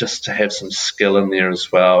 but just to have some skill in there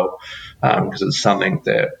as well, because it's something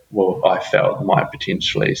that, well, I felt might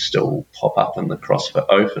potentially still pop up in the CrossFit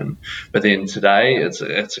Open. But then today it's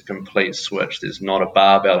a complete switch. There's not a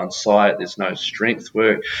barbell in sight. There's no strength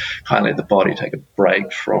work. Kind of let the body take a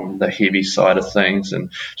break from the heavy side of things.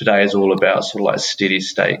 And today is all about sort of like steady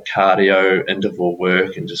state cardio, interval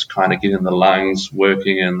work, and just kind of getting the lungs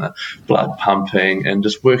working and the blood pumping, and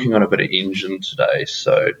just working on a bit of engine today.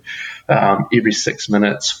 So every 6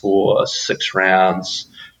 minutes for 6 rounds,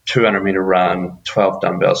 200-meter run, 12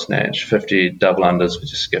 dumbbell snatch, 50 double unders with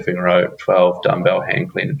your skipping rope, 12 dumbbell hang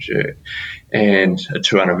clean and jerk, and a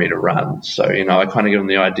 200-meter run. So, I kind of give them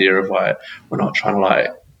the idea of like, we're not trying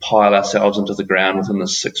to pile ourselves into the ground within the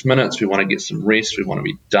 6 minutes. We want to get some rest. We want to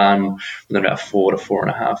be done within about 4 to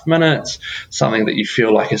 4.5 minutes, something that you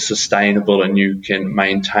feel like is sustainable and you can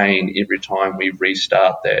maintain every time we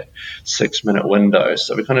restart that 6-minute window.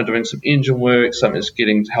 So we're kind of doing some engine work, something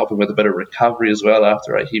that's helping with a bit of recovery as well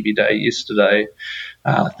after a heavy day yesterday,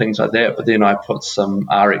 things like that. But then I put some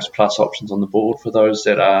RX Plus options on the board for those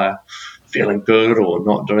that are feeling good or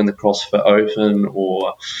not doing the CrossFit Open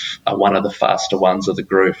or are one of the faster ones of the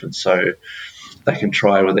group. And so they can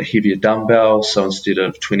try with a heavier dumbbell. So instead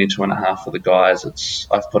of 22.5 for the guys,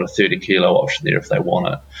 I've put a 30 kilo option there if they want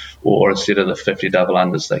it. Or instead of the 50 double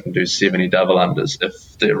unders, they can do 70 double unders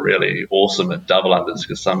if they're really awesome at double unders,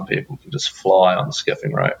 because some people can just fly on the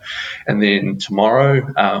skipping rope. And then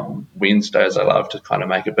tomorrow, Wednesdays, I love to kind of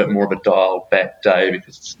make a bit more of a dialed back day,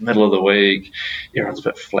 because it's the middle of the week. Everyone's a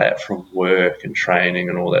bit flat from work and training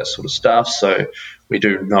and all that sort of stuff. So we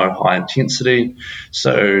do no high intensity.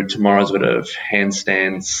 So tomorrow's a bit of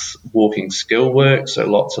handstands, walking skill work. So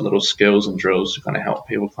lots of little skills and drills to kind of help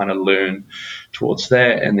people kind of learn towards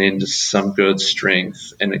that. And then just some good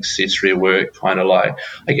strength and accessory work, kind of like,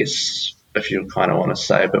 I guess, if you kind of want to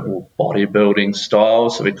say a bit more bodybuilding style.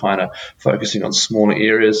 So we're kind of focusing on smaller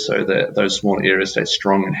areas so that those smaller areas stay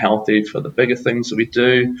strong and healthy for the bigger things that we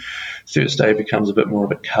do. Thursday becomes a bit more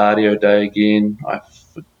of a cardio day again. I've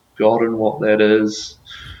forgotten what that is.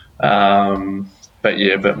 But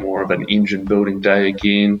yeah, a bit more of an engine building day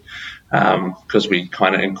again, because we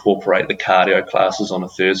kind of incorporate the cardio classes on a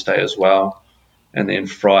Thursday as well. And then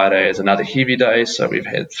Friday is another heavy day. So we've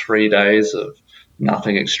had 3 days of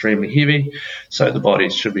nothing extremely heavy. So the body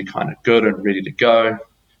should be kind of good and ready to go.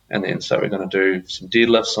 And then so we're going to do some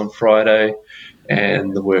deadlifts on Friday,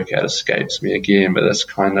 and the workout escapes me again. But that's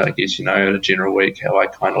kind of, I guess, in a general week, how I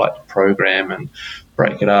kind of like to program and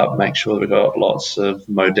break it up, make sure that we've got lots of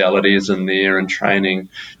modalities in there and training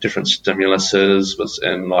different stimuluses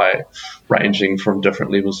and like ranging from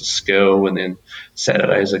different levels of skill. And then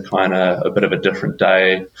Saturdays are kind of a bit of a different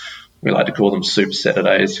day. We like to call them Super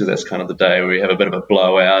Saturdays, because that's kind of the day where we have a bit of a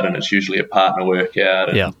blowout, and it's usually a partner workout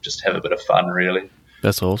and just have a bit of fun, really.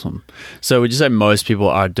 That's awesome. So would you say most people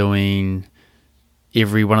are doing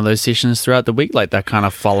every one of those sessions throughout the week? Like they're kind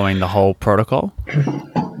of following the whole protocol?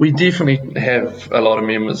 We definitely have a lot of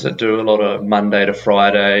members that do a lot of Monday to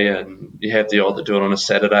Friday, and you have the odd that do it on a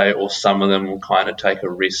Saturday, or some of them will kind of take a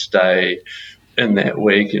rest day in that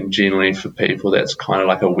week. And generally for people, that's kind of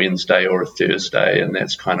like a Wednesday or a Thursday, and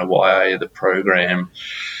that's kind of why the program,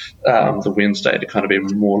 the Wednesday to kind of be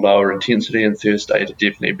more lower intensity, and Thursday to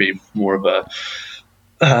definitely be more of a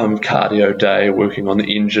cardio day, working on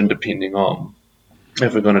the engine, depending on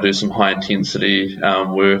if we're going to do some high intensity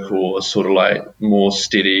work or sort of like more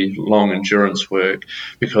steady, long endurance work,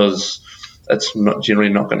 because it's generally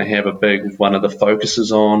not going to have a big one of the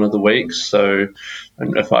focuses on of the week. So,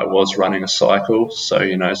 and if I was running a cycle, so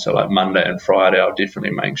like Monday and Friday, I'll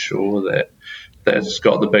definitely make sure that that's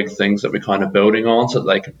got the big things that we're kind of building on, so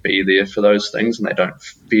that they can be there for those things and they don't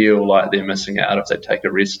feel like they're missing out if they take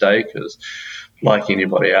a rest day. Because like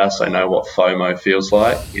anybody else, I know what FOMO feels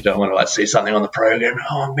like. You don't want to like see something on the program,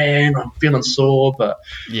 oh man, I'm feeling sore, but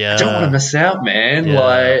I don't want to miss out, man.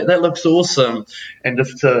 Like that looks awesome. And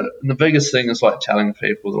the biggest thing is like telling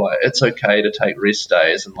people like it's okay to take rest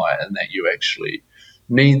days, and that you actually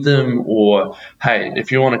need them. Or hey,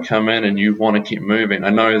 if you want to come in and you want to keep moving, I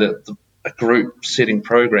know that a group setting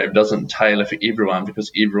program doesn't tailor for everyone,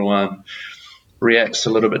 because everyone reacts a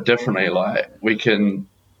little bit differently. Like we can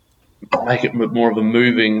make it more of a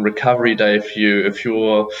moving recovery day for you. If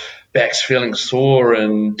your back's feeling sore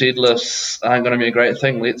and deadlifts aren't going to be a great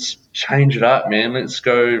thing, let's change it up, man. Let's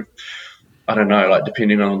go, I don't know, like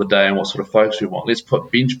depending on the day and what sort of focus we want, let's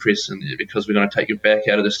put bench press in there, because we're going to take your back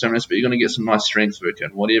out of the stimulus, but you're going to get some nice strength work in,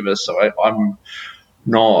 whatever. So I'm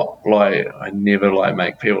not like, I never like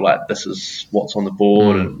make people like this is what's on the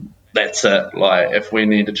board and that's it. Like if we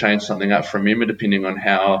need to change something up for a member, depending on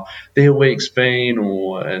how their week's been,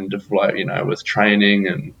 and if like, with training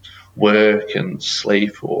and work and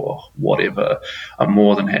sleep or whatever, I'm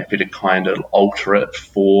more than happy to kind of alter it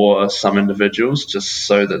for some individuals, just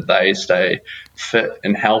so that they stay fit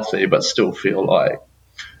and healthy but still feel like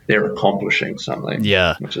they're accomplishing something.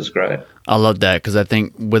 Yeah, which is great. I love that, because I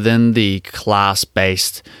think within the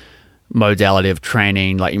class-based modality of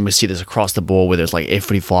training, like, and we see this across the board, whether it's like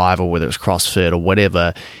F45 or whether it's CrossFit or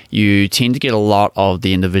whatever, you tend to get a lot of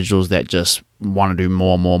the individuals that just want to do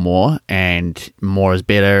more, and more is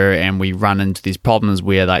better, and we run into these problems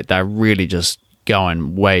where like they're really just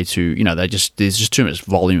going way too, there's just too much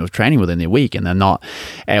volume of training within their week, and they're not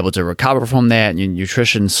able to recover from that. And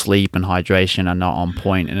nutrition, sleep, and hydration are not on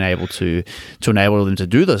point and able to enable them to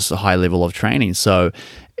do this high level of training. So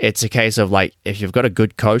it's a case of like, if you've got a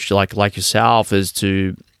good coach like yourself, is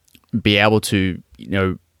to be able to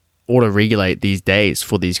auto-regulate these days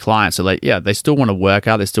for these clients. So like, they still want to work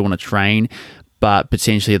out, they still want to train, but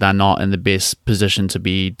potentially they're not in the best position to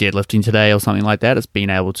be deadlifting today or something like that. It's being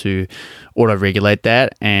able to auto-regulate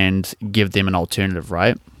that and give them an alternative,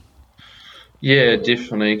 right? Yeah,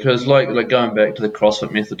 definitely. Because like going back to the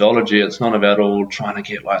CrossFit methodology, it's not about all trying to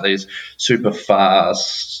get like these super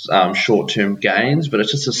fast short-term gains, but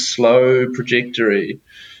it's just a slow trajectory,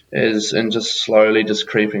 and just slowly just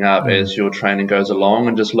creeping up as your training goes along,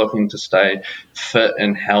 and just looking to stay fit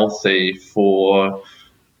and healthy for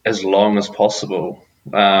as long as possible.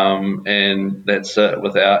 And that's it,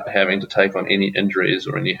 without having to take on any injuries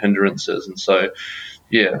or any hindrances. And so,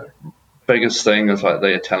 biggest thing is like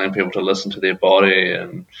they're telling people to listen to their body,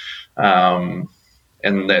 and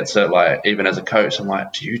that's it. Like even as a coach, I'm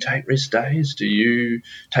like, do you take rest days? Do you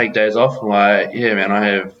take days off? I'm like, yeah, man, I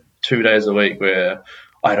have 2 days a week where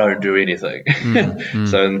I don't do anything.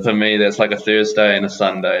 So for me, that's like a Thursday and a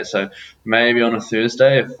Sunday. So maybe on a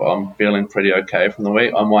Thursday, if I'm feeling pretty okay from the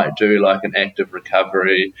week, I might do like an active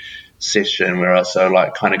recovery session where I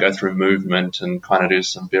kind of go through movement and kind of do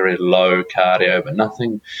some very low cardio, but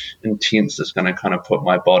nothing intense that's going to kind of put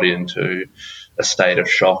my body into a state of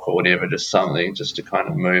shock or whatever, just something just to kind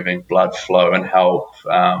of moving blood flow and help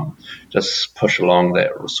just push along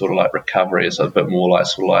that sort of like recovery. So a bit more like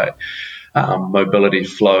sort of like mobility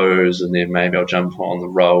flows, and then maybe I'll jump on the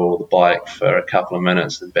row or the bike for a couple of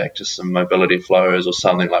minutes, then back to some mobility flows or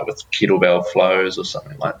something like with kettlebell flows or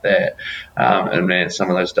something like that. And man, some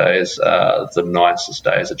of those days are the nicest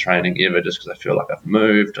days of training ever, just because I feel like I've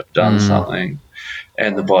moved, I've done something,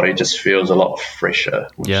 and the body just feels a lot fresher,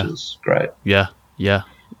 which is great. Yeah.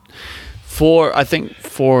 I think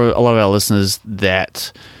for a lot of our listeners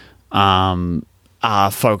that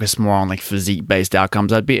focus more on like physique-based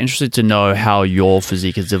outcomes, I'd be interested to know how your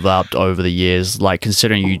physique has developed over the years, like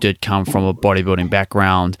considering you did come from a bodybuilding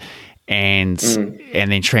background and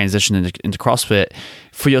then transition into CrossFit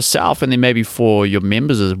for yourself, and then maybe for your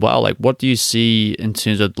members as well? Like, what do you see in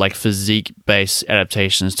terms of like physique-based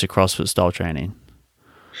adaptations to CrossFit style training?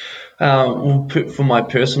 For my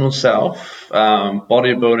personal self,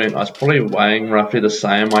 bodybuilding, I was probably weighing roughly the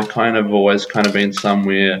same. I kind of always kind of been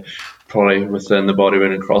somewhere probably within the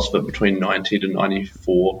bodybuilding and CrossFit between 90 to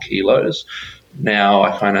 94 kilos. Now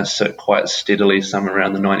I kind of sit quite steadily somewhere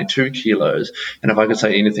around the 92 kilos. And if I could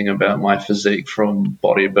say anything about my physique from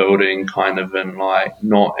bodybuilding, kind of in like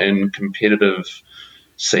not in competitive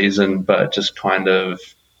season, but just kind of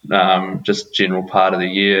just general part of the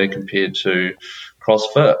year compared to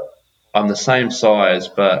CrossFit, I'm the same size,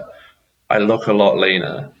 but I look a lot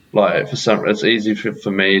leaner. Like it's easy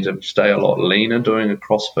for me to stay a lot leaner doing a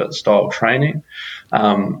CrossFit style training,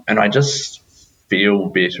 and I just feel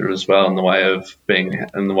better as well in the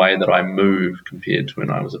way that I move compared to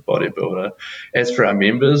when I was a bodybuilder. As for our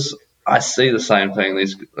members, I see the same thing.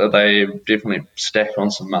 They definitely stack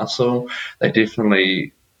on some muscle. They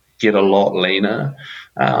definitely get a lot leaner,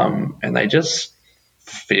 and they just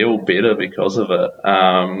feel better because of it,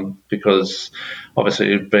 because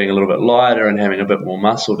obviously being a little bit lighter and having a bit more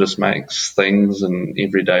muscle just makes things in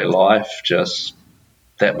everyday life just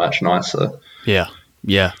that much nicer. Yeah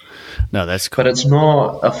no, that's cool. But it's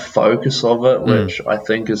not a focus of it, which I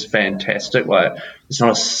think is fantastic. Like, it's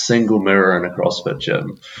not a single mirror in a CrossFit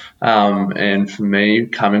gym, and for me,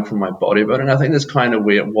 coming from my bodybuilding, I think that's kind of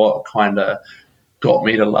what kind of got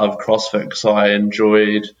me to love CrossFit, because I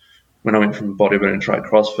enjoyed, when I went from bodybuilding and tried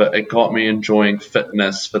CrossFit, it got me enjoying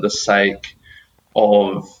fitness for the sake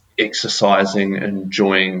of exercising,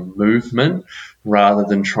 enjoying movement, rather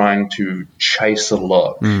than trying to chase a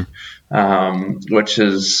look, which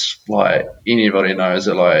is like, anybody knows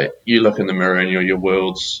that, like, you look in the mirror and you're your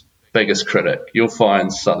world's biggest critic. You'll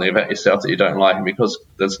find something about yourself that you don't like, and because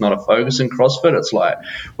there's not a focus in CrossFit, it's like,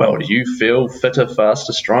 well, do you feel fitter,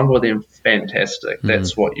 faster, stronger? Then fantastic.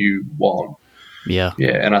 That's what you want. Yeah,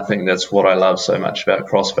 and I think that's what I love so much about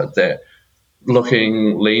CrossFit, that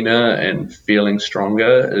looking leaner and feeling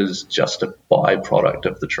stronger is just a byproduct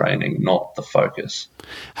of the training, not the focus.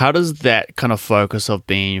 How does that kind of focus of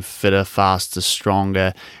being fitter, faster,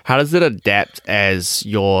 stronger, how does it adapt as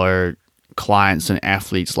your clients and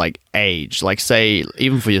athletes like age? Like, say,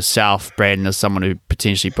 even for yourself, Braden, as someone who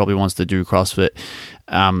potentially probably wants to do CrossFit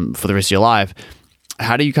for the rest of your life,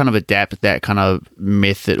 how do you kind of adapt that kind of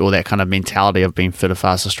method or that kind of mentality of being fitter,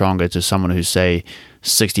 faster, stronger to someone who's, say,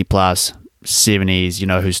 60 plus, 70s,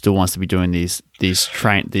 who still wants to be doing these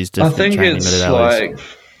different training modalities? I think it's like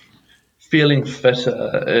feeling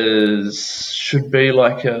fitter should be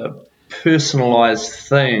like a personalized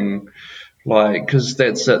thing, like, because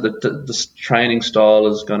that's it. The training style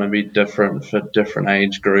is going to be different for different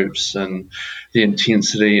age groups, and the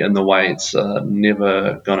intensity and the weights are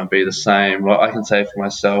never going to be the same. Like, I can say for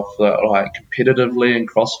myself that, like, competitively in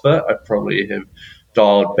CrossFit, I probably have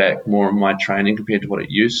dialed back more of my training compared to what it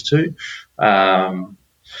used to,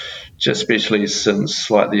 just especially since,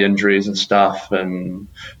 like, the injuries and stuff. And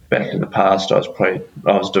back in the past, I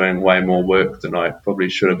was doing way more work than I probably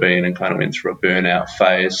should have been, and kind of went through a burnout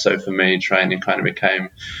phase. So for me, training kind of became a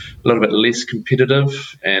little bit less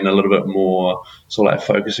competitive and a little bit more sort of like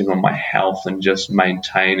focusing on my health and just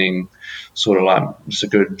maintaining sort of like just a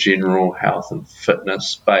good general health and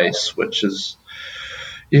fitness base, which is,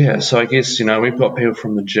 yeah. So I guess, we've got people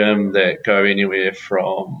from the gym that go anywhere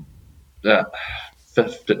from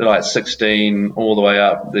 16 all the way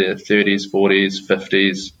up their 30s, 40s,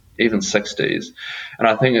 50s, even 60s. And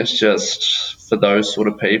I think it's just, for those sort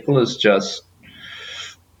of people, is just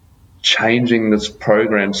changing this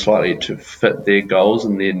program slightly to fit their goals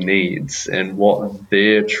and their needs and what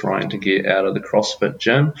they're trying to get out of the CrossFit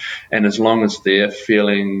gym. And as long as they're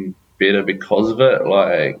feeling better because of it,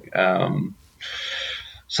 like,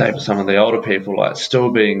 say for some of the older people, like,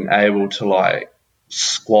 still being able to, like,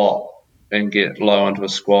 squat and get low into a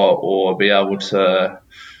squat, or be able to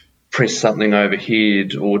press something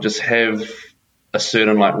overhead, or just have a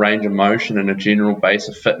certain, like, range of motion and a general base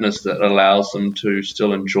of fitness that allows them to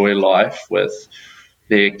still enjoy life with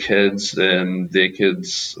their kids and their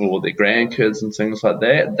kids or their grandkids and things like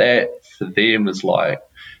that. That for them is like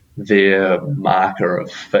their marker of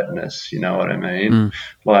fitness, you know what I mean?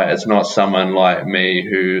 Like, it's not someone like me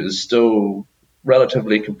who is still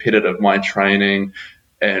relatively competitive. My training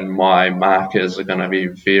and my markers are going to be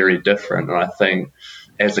very different. And I think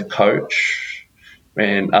as a coach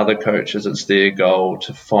and other coaches, it's their goal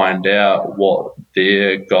to find out what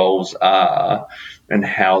their goals are and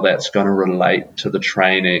how that's going to relate to the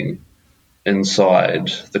training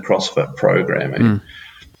inside the CrossFit programming.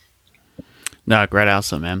 No, great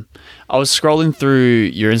answer, man. I was scrolling through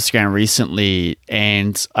your Instagram recently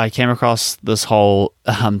and I came across this whole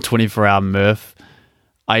 24-hour Murph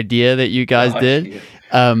idea that you guys did.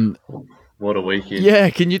 Yeah. What a weekend. Yeah,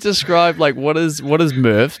 can you describe like what is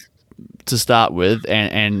Murph to start with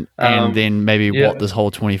and then maybe what this whole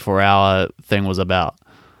 24-hour thing was about?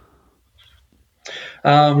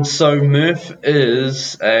 So Murph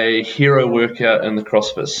is a hero workout in the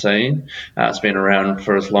CrossFit scene. It's been around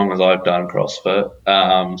for as long as I've done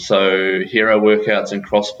CrossFit. So hero workouts in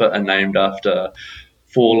CrossFit are named after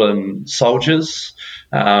fallen soldiers.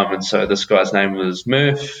 And so this guy's name was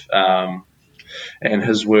Murph. And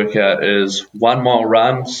his workout is 1 mile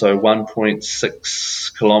run, so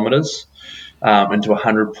 1.6 kilometers, into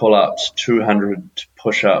 100 pull-ups, 200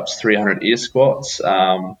 push-ups, 300 air squats.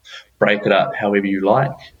 Break it up however you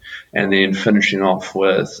like, and then finishing off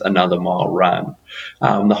with another mile run.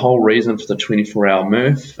 The whole reason for the 24-hour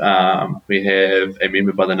Murph, we have a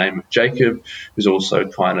member by the name of Jacob, who's also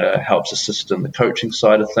kind of helps assist in the coaching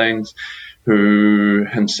side of things, who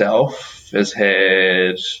himself has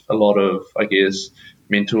had a lot of, I guess,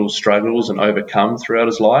 mental struggles and overcome throughout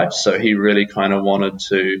his life. So he really kind of wanted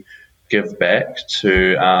to give back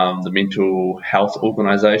to the mental health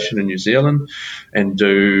organisation in New Zealand and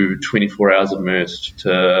do 24 hours of Murph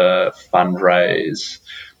to fundraise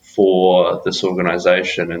for this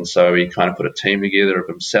organisation. And so he kind of put a team together of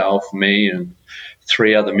himself, me, and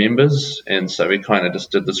 3 other members. And so we kind of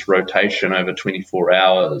just did this rotation over 24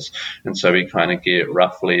 hours. And so we kind of get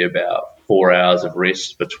roughly about 4 hours of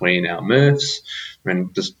rest between our Murphs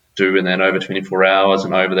and just doing that over 24 hours,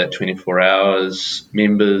 and over that 24 hours,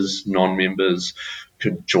 members, non-members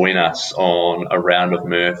could join us on a round of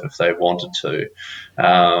Murph if they wanted to.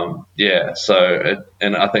 And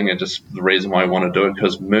I think the reason why I want to do it,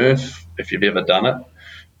 because Murph, if you've ever done it,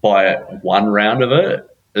 by one round of it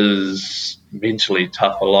is mentally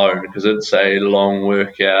tough alone, because it's a long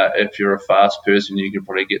workout. If you're a fast person, you can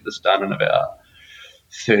probably get this done in about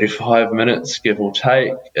 35 minutes, give or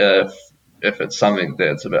take. If it's something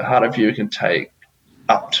that's a bit harder for you, it can take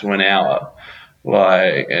up to an hour.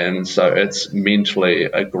 And so it's mentally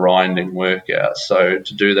a grinding workout. So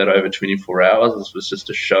to do that over 24 hours, this was just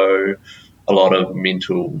to show a lot of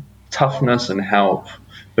mental toughness and help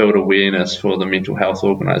build awareness for the mental health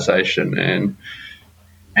organisation. And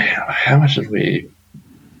how much did we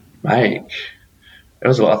make?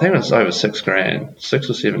 I think it was over $6,000, $6,000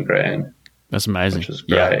 or $7,000. That's amazing. Which is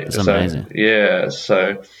great. Yeah, it's amazing.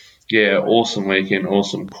 Yeah, awesome weekend,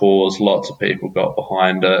 awesome cause. Lots of people got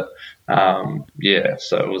behind it.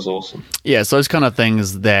 So it was awesome. Yeah, so those kind of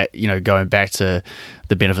things that, going back to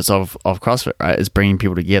the benefits of CrossFit, right, is bringing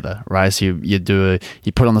people together, right? So you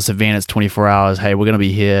put on this event, it's 24 hours. Hey, we're going to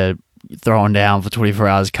be here throwing down for 24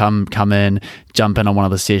 hours. Come in, jump in on one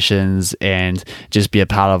of the sessions and just be a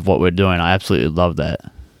part of what we're doing. I absolutely love that.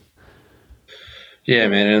 Yeah,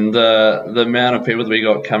 man, and the amount of people that we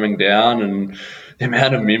got coming down and the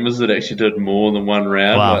amount of members that actually did more than one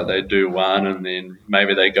round. Wow. Like they do one and then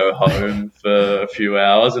maybe they go home for a few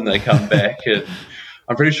hours and they come back. And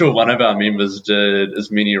I'm pretty sure one of our members did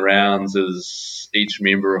as many rounds as each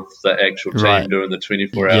member of the actual team doing the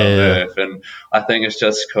 24-hour Murph. And I think it's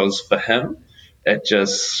just because for him, it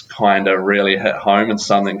just kind of really hit home and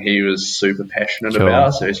something he was super passionate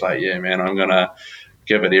about. So he's like, yeah, man, I'm going to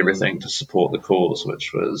give it everything to support the cause,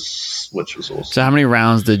 which was awesome. So how many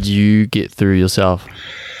rounds did you get through yourself?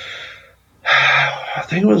 I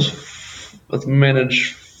think I've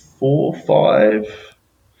managed 4 or 5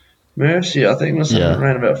 Mercy. I think it was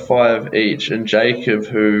around about 5 each. And Jacob,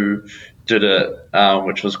 who did it,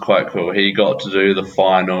 which was quite cool, he got to do the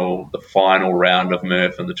final round of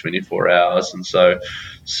Murph in the 24 hours, and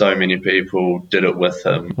so many people did it with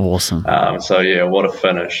him. Awesome. What a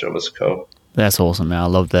finish. It was cool. That's awesome, man. I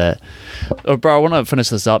love that. Oh, bro, I want to finish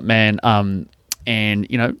this up, man. And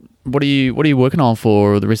what are you working on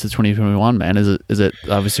for the rest of 2021, man? Is it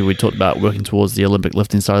obviously we talked about working towards the Olympic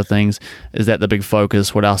lifting side of things. Is that the big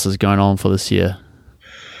focus? What else is going on for this year?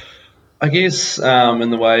 I guess in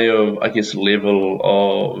the way of level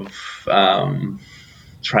of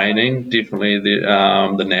training, definitely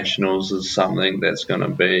the nationals is something that's going to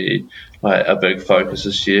be like a big focus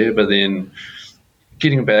this year. But then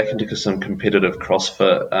getting back into some competitive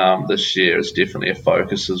CrossFit this year is definitely a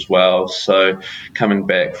focus as well. So coming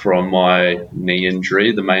back from my knee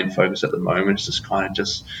injury, the main focus at the moment is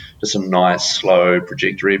just some nice slow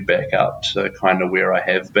trajectory back up to kind of where I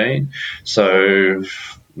have been. So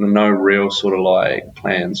no real sort of like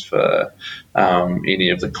plans for any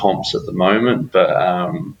of the comps at the moment, but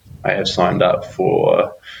I have signed up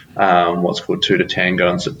for what's called 2 to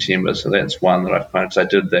Tango in September. So that's one that I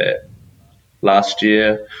did that last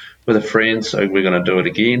year with a friend, so we're going to do it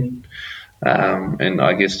again. And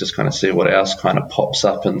I guess just kind of see what else kind of pops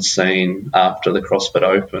up in scene after the CrossFit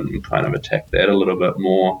Open and kind of attack that a little bit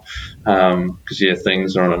more. Because,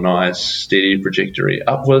 things are on a nice, steady trajectory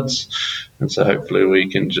upwards. And so hopefully we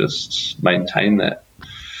can just maintain that.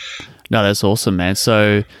 No, that's awesome, man.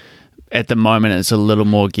 So at the moment, it's a little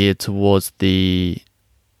more geared towards the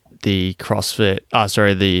CrossFit,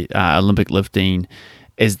 the Olympic lifting.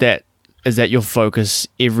 Is that your focus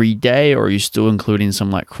every day, or are you still including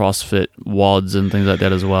some like CrossFit WODs and things like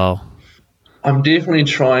that as well? I'm definitely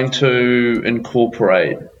trying to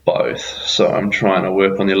incorporate both. So I'm trying to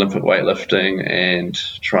work on the Olympic weightlifting and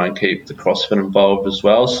try and keep the CrossFit involved as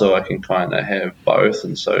well, so I can kind of have both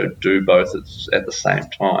and so do both at the same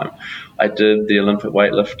time. I did the Olympic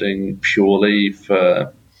weightlifting purely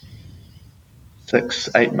for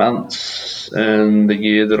 6-8 months in the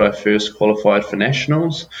year that I first qualified for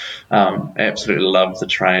nationals. Absolutely loved the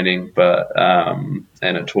training, but and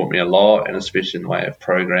it taught me a lot, and especially in the way of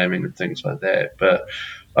programming and things like that. But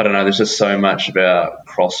I don't know, there's just so much about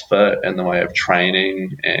CrossFit and the way of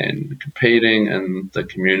training and competing and the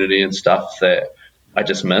community and stuff that I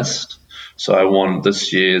just missed. So I want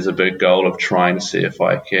this year as a big goal of trying to see if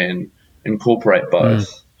I can incorporate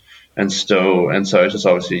both. And so it's just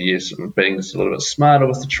obviously, being just a little bit smarter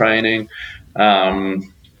with the training, and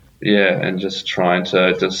just trying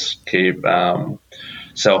to just keep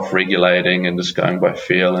self-regulating and just going by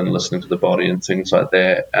feel and listening to the body and things like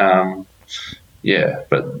that.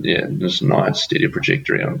 Just a nice steady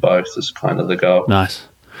trajectory on both is kind of the goal. Nice.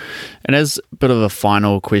 And as a bit of a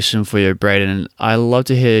final question for you, Braden, I'd love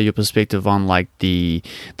to hear your perspective on like the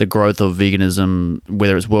growth of veganism,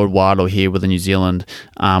 whether it's worldwide or here within New Zealand,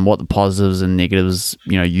 what the positives and negatives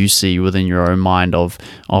you see within your own mind of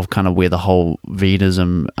kind of where the whole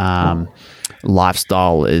veganism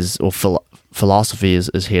lifestyle is, or philosophy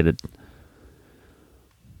is headed.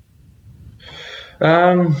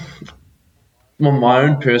 Well, my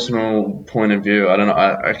own personal point of view, I don't know.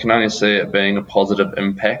 I can only see it being a positive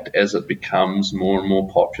impact as it becomes more and more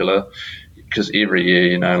popular. Because every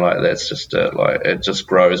year, that's just it. Like, it just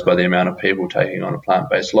grows by the amount of people taking on a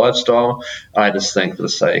plant-based lifestyle. I just think for the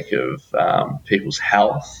sake of people's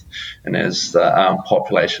health and as the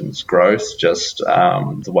population's growth, just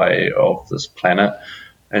the way of this planet,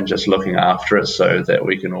 and just looking after it so that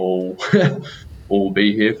we can all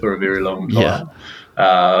be here for a very long time.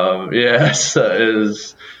 Yeah. So it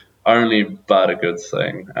is only but a good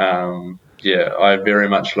thing. I very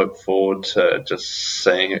much look forward to just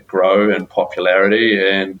seeing it grow in popularity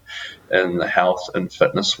and in the health and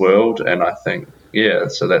fitness world. And I think,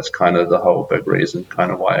 so that's kind of the whole big reason kind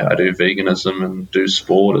of why I do veganism and do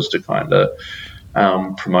sport, is to kind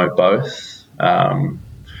of promote both,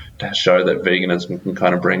 to show that veganism can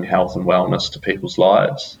kind of bring health and wellness to people's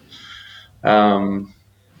lives.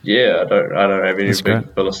 I don't have any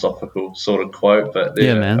big philosophical sort of quote, but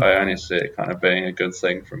I only see it kind of being a good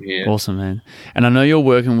thing from here. Awesome, man. And I know you're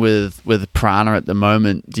working with Prana at the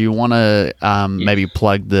moment. Do you want to maybe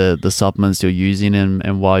plug the supplements you're using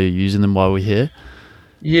and why you're using them while we're here?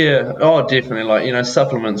 Yeah, definitely.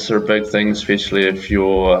 Supplements are a big thing, especially if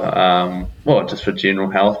you're, just for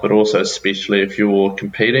general health, but also especially if you're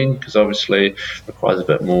competing, because obviously it requires a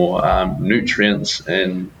bit more nutrients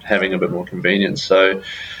and having a bit more convenience. So,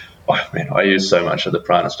 I use so much of the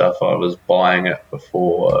Prana stuff. I was buying it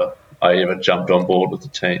before I ever jumped on board with the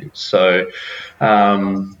team. So,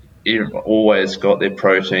 you've always got their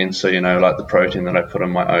protein. So, like the protein that I put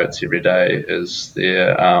in my oats every day is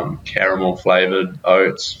their caramel flavored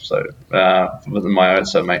oats. So within my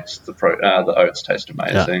oats, it makes the oats taste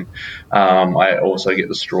amazing. Yeah. I also get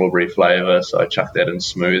the strawberry flavor, so I chuck that in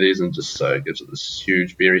smoothies and just so it gives it this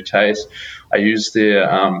huge berry taste. I use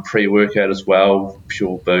their pre-workout as well,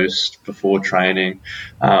 Pure Boost, before training.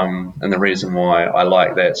 And the reason why I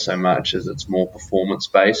like that so much is it's more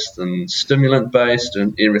performance-based and stimulant-based,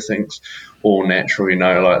 and everything's all natural,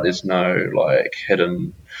 like there's no like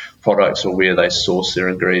hidden products or where they source their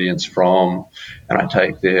ingredients from. And I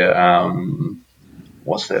take their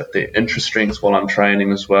their intra-strength while I'm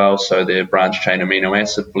training as well. So their branched chain amino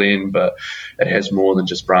acid blend, but it has more than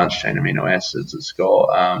just branched chain amino acids. It's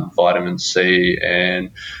got vitamin C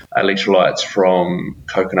and electrolytes from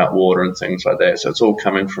coconut water and things like that. So it's all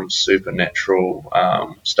coming from super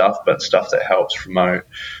natural stuff, but stuff that helps promote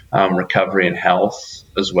recovery and health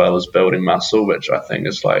as well as building muscle, which I think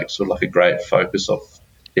is like sort of like a great focus of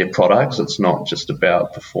their products. It's not just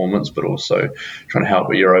about performance, but also trying to help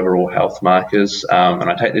with your overall health markers. And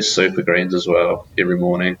I take their super greens as well every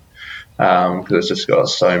morning because it's just got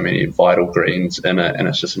so many vital greens in it, and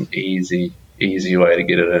it's just an easy easy way to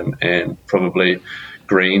get it in, and probably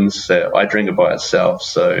greens that I drink it by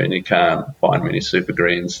itself. And you can't find many super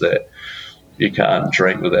greens that you can't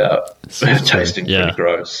drink without tasting pretty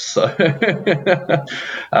gross. So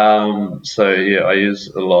I use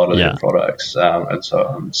a lot of their products, and so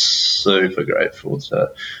I'm super grateful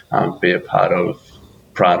to be a part of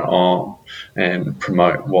Prana Om and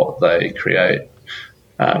promote what they create,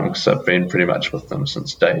 because I've been pretty much with them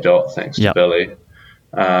since day dot, thanks to Billy.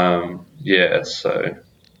 So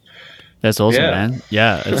that's awesome, man.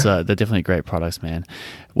 Yeah, it's they're definitely great products, man.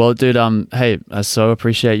 Well, dude, hey, I so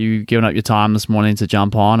appreciate you giving up your time this morning to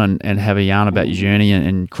jump on and have a yarn about your journey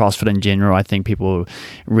and CrossFit in general. I think people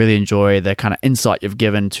really enjoy the kind of insight you've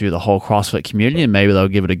given to the whole CrossFit community, and maybe they'll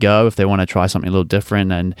give it a go if they want to try something a little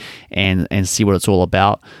different and see what it's all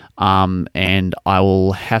about. And I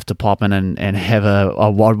will have to pop in and have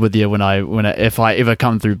a WOD with you if I ever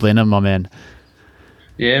come through Blenheim, my man.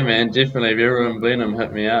 Yeah, man, definitely. If you're ever in Blenheim,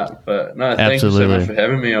 hit me up. But no, thank you so much for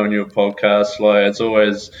having me on your podcast. Like, it's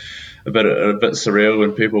always a bit surreal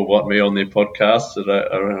when people want me on their podcast. I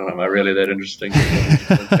don't know, am I really that interesting on your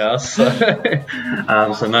podcast?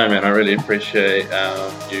 So no, man, I really appreciate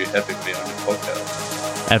you having me on your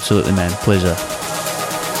podcast. Absolutely, man. Pleasure.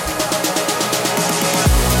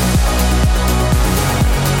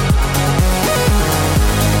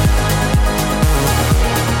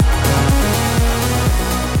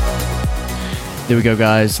 There we go,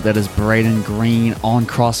 guys. That is Braden Green on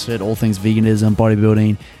CrossFit, all things veganism,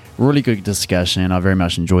 bodybuilding. Really good discussion. I very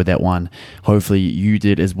much enjoyed that one. Hopefully you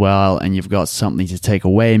did as well, and you've got something to take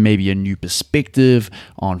away, maybe a new perspective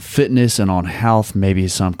on fitness and on health, maybe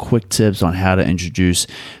some quick tips on how to introduce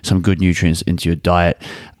some good nutrients into your diet.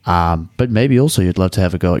 But maybe also you'd love to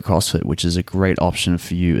have a go at CrossFit, which is a great option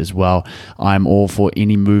for you as well. I'm all for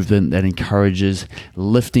any movement that encourages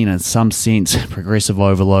lifting in some sense, progressive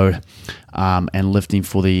overload, and lifting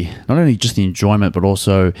for not only just the enjoyment, but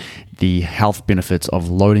also the health benefits of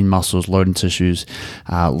loading muscles, loading tissues,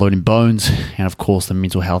 loading bones, and of course the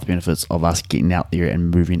mental health benefits of us getting out there and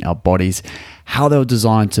moving our bodies, how they were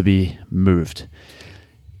designed to be moved.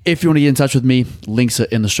 If you want to get in touch with me, links are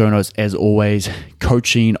in the show notes as always.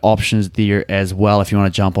 Coaching options there as well. If you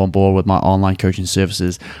want to jump on board with my online coaching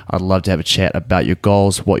services, I'd love to have a chat about your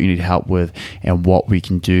goals, what you need help with, and what we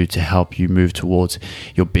can do to help you move towards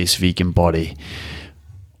your best vegan body.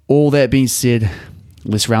 All that being said,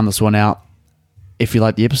 let's round this one out. If you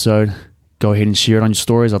like the episode, go ahead and share it on your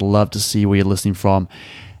stories. I'd love to see where you're listening from.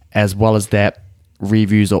 As well as that,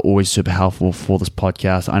 reviews are always super helpful for this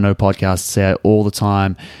podcast. I know podcasts say it all the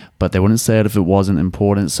time, but they wouldn't say it if it wasn't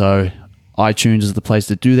important. So iTunes is the place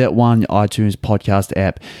to do that one. Your iTunes podcast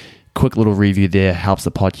app, quick little review there helps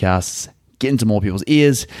the podcasts get into more people's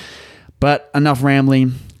ears. But enough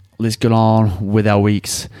rambling. Let's get on with our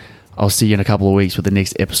weeks. I'll see you in a couple of weeks with the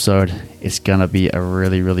next episode. It's going to be a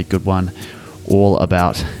really, really good one, all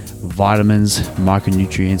about vitamins,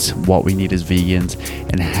 micronutrients, what we need as vegans,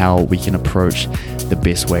 and how we can approach the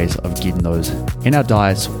best ways of getting those in our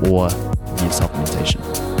diets or via supplementation.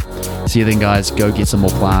 See you then, guys. Go get some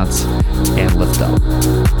more plants and lift up.